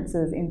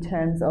differences in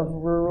terms of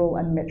rural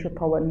and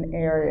metropolitan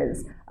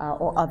areas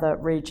or other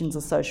regions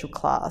of social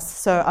class?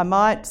 So I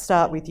might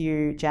start with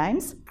you,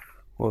 James.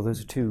 Well,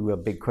 those are two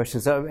big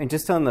questions. And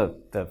just on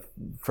the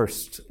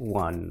first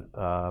one,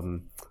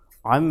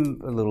 I'm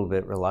a little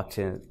bit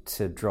reluctant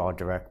to draw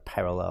direct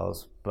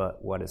parallels,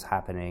 but what is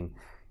happening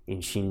in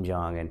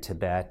Xinjiang and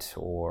Tibet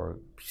or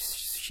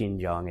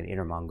Xinjiang and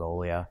Inner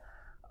Mongolia.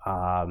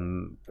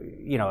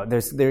 You know,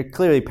 there are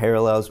clearly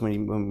parallels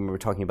when we're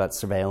talking about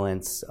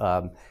surveillance,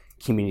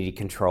 community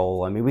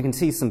control. I mean, we can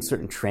see some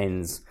certain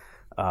trends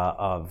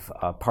of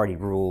party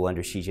rule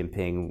under Xi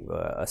Jinping,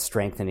 a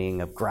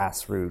strengthening of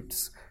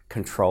grassroots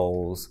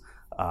controls,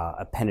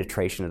 a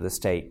penetration of the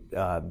state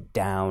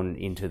down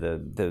into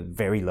the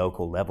very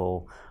local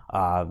level,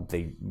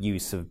 the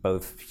use of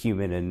both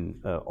human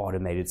and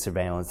automated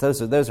surveillance.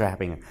 Those are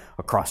happening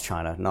across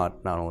China,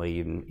 not only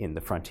in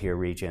the frontier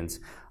regions.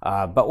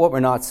 But what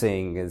we're not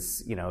seeing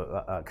is, you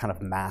know, a kind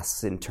of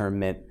mass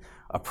internment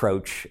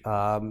approach.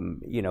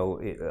 You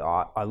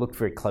know, I looked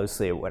very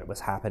closely at what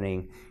was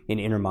happening in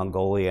Inner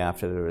Mongolia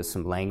after there was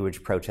some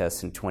language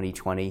protests in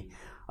 2020.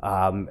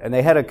 And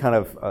they had a kind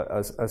of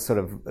a sort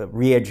of a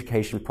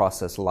re-education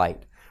process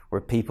light, where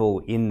people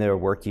in their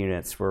work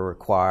units were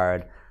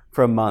required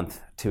for a month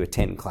to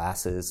attend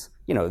classes.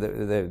 You know,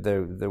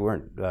 there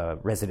weren't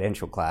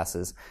residential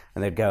classes,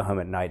 and they'd go home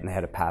at night and they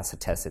had to pass a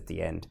test at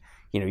the end.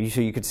 You know,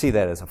 you could see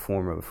that as a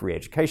form of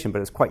re-education,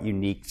 but it's quite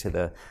unique to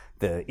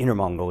the Inner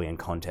Mongolian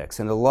context,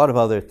 and a lot of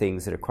other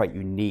things that are quite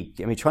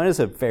unique. I mean, China's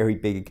a very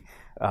big,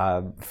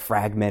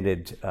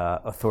 fragmented,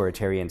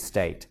 authoritarian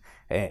state,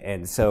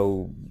 and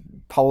so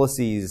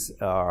policies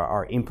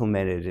are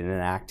implemented and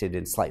enacted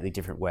in slightly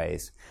different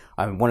ways.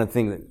 One of the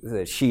things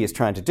that Xi is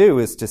trying to do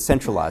is to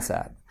centralize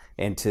that,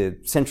 and to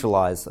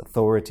centralize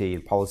authority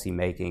and policy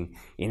making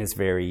in his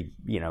very,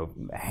 you know,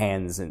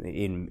 hands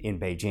in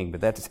Beijing. But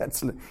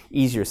that's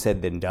easier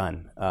said than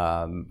done.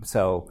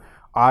 So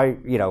I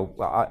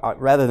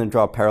rather than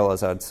draw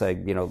parallels, I'd say,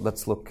 you know,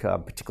 let's look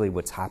particularly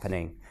what's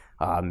happening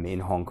in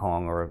Hong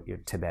Kong or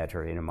Tibet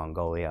or Inner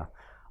Mongolia.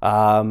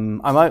 I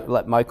might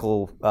let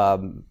Michael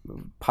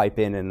pipe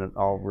in, and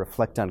I'll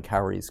reflect on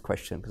Kaori's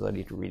question because I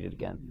need to read it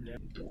again.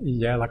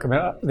 Yeah, like, I mean,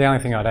 the only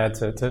thing I'd add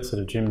to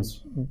sort of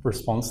Jim's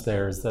response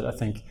there is that I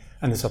think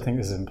and this I think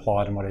is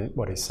implied in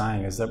what he's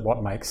saying, is that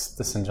what makes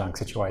the Xinjiang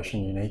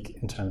situation unique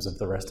in terms of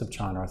the rest of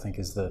China, I think,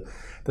 is the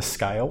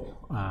scale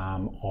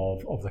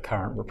of the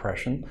current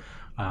repression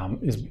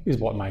is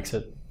what makes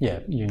it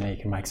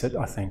unique and makes it,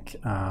 I think,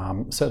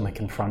 certainly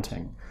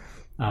confronting.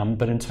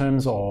 But in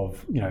terms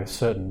of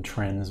certain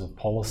trends of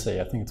policy,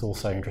 I think it's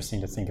also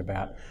interesting to think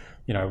about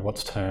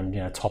what's termed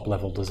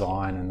top-level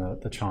design in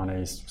the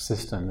Chinese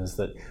system, is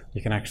that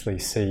you can actually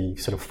see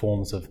sort of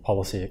forms of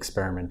policy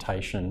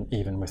experimentation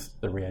even with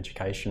the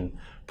re-education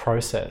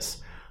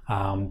process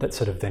that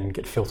sort of then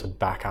get filtered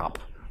back up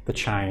the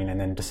chain,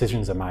 and then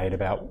decisions are made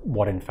about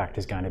what in fact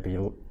is going to be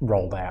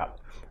rolled out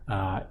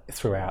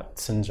throughout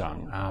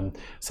Xinjiang.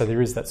 So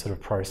there is that sort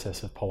of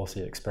process of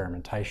policy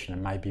experimentation,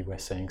 and maybe we're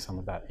seeing some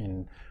of that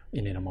in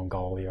Inner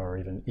Mongolia or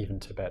even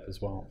Tibet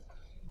as well.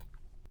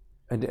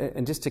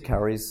 And just to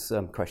Carrie's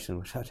question,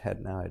 which I'd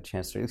had now a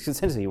chance to,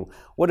 essentially,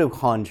 what do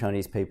Han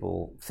Chinese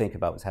people think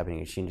about what's happening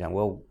in Xinjiang?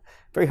 Well,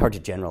 very hard to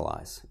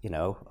generalize.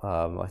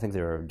 I think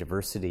there are a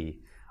diversity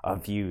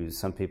of views.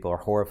 Some people are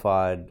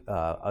horrified.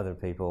 Other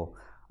people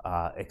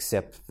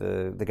accept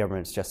the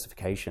government's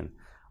justification.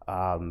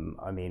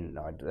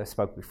 I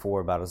spoke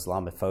before about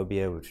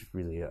Islamophobia, which is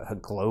really a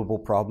global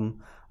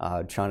problem.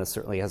 China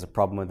certainly has a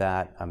problem with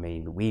that.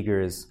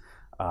 Uyghurs,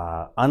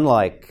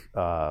 unlike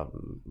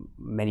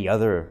many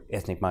other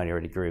ethnic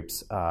minority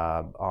groups,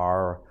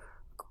 are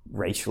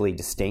racially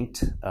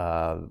distinct.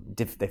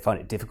 They find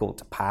it difficult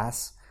to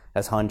pass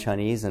as Han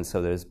Chinese, and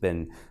so there's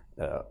been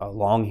a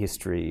long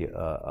history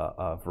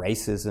of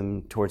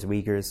racism towards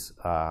Uyghurs.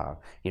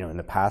 In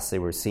the past they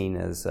were seen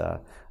as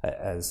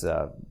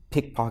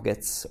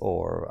pickpockets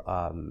or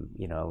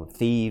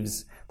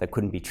thieves that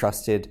couldn't be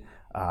trusted.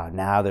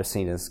 Now they're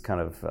seen as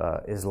kind of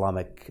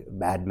Islamic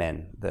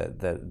madmen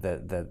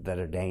that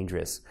are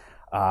dangerous.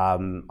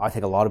 I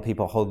think a lot of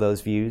people hold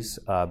those views,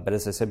 but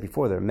as I said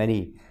before, there are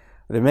many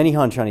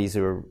Han Chinese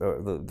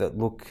that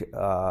look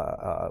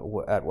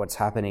at what's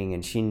happening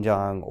in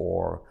Xinjiang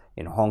or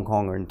in Hong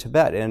Kong or in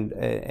Tibet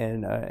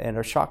and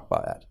are shocked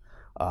by it.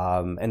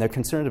 And they're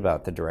concerned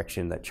about the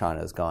direction that China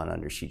has gone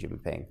under Xi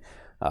Jinping.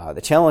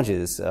 The challenge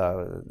is,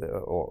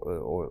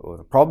 or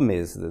the problem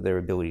is, their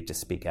ability to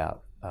speak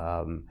out.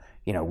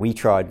 We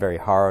tried very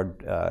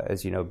hard,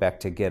 as you know, Beck,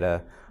 to get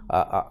a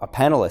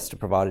panelist to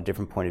provide a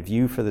different point of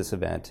view for this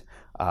event,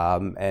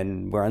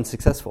 and we're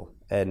unsuccessful.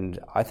 And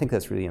I think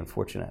that's really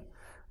unfortunate.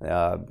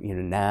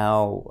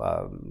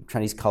 Now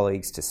Chinese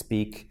colleagues to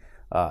speak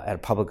at a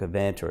public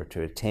event or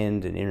to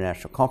attend an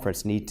international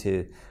conference need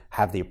to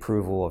have the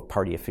approval of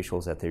party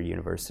officials at their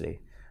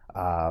university.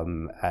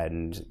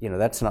 And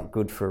that's not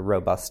good for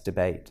robust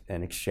debate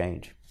and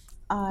exchange.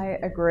 I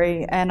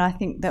agree, and I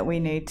think that we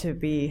need to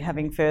be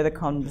having further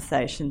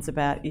conversations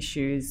about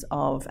issues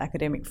of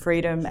academic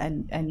freedom,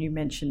 and you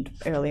mentioned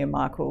earlier,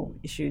 Michael,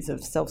 issues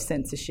of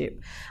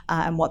self-censorship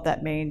and what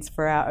that means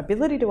for our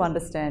ability to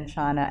understand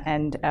China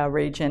and our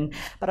region.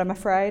 But I'm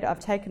afraid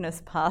I've taken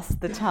us past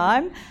the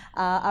time.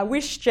 I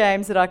wish,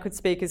 James, that I could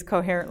speak as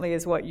coherently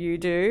as what you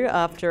do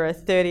after a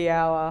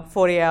 30-hour,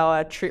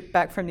 40-hour trip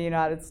back from the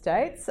United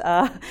States.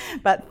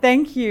 But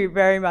thank you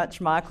very much,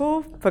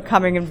 Michael, for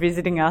coming and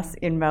visiting us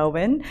in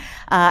Melbourne.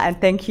 And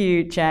thank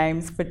you,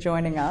 James, for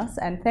joining us.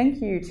 And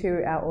thank you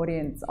to our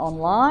audience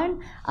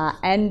online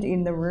and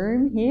in the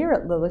room here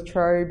at the La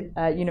Trobe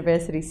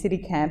University City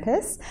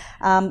Campus.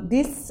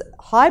 This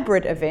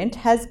hybrid event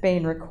has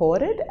been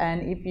recorded,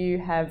 and if you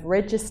have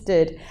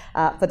registered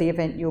for the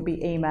event, you'll be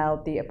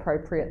emailed the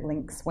appropriate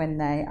links when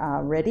they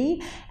are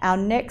ready. Our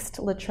next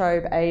La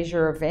Trobe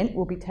Asia event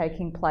will be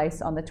taking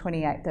place on the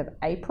 28th of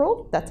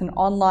April. That's an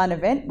online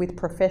event with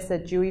Professor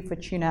Dewey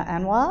Fortuna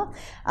Anwar,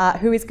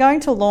 who is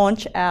going to launch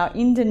our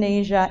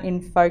Indonesia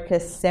in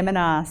Focus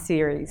seminar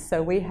series.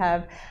 So we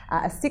have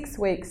a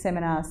 6-week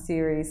seminar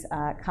series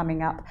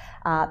coming up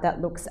that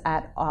looks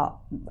at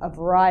a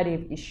variety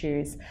of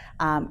issues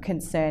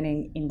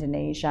concerning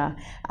Indonesia,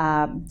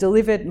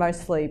 delivered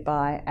mostly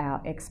by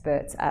our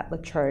experts at La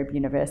Trobe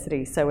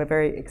University. So we're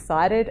very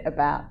excited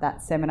about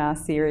that seminar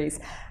series.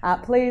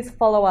 Please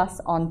follow us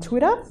on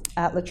Twitter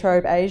at La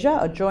Trobe Asia,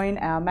 or join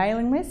our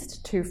mailing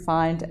list to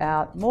find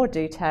out more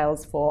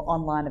details for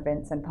online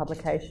events and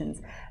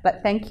publications.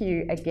 But thank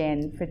you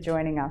again for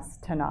joining us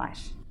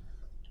tonight.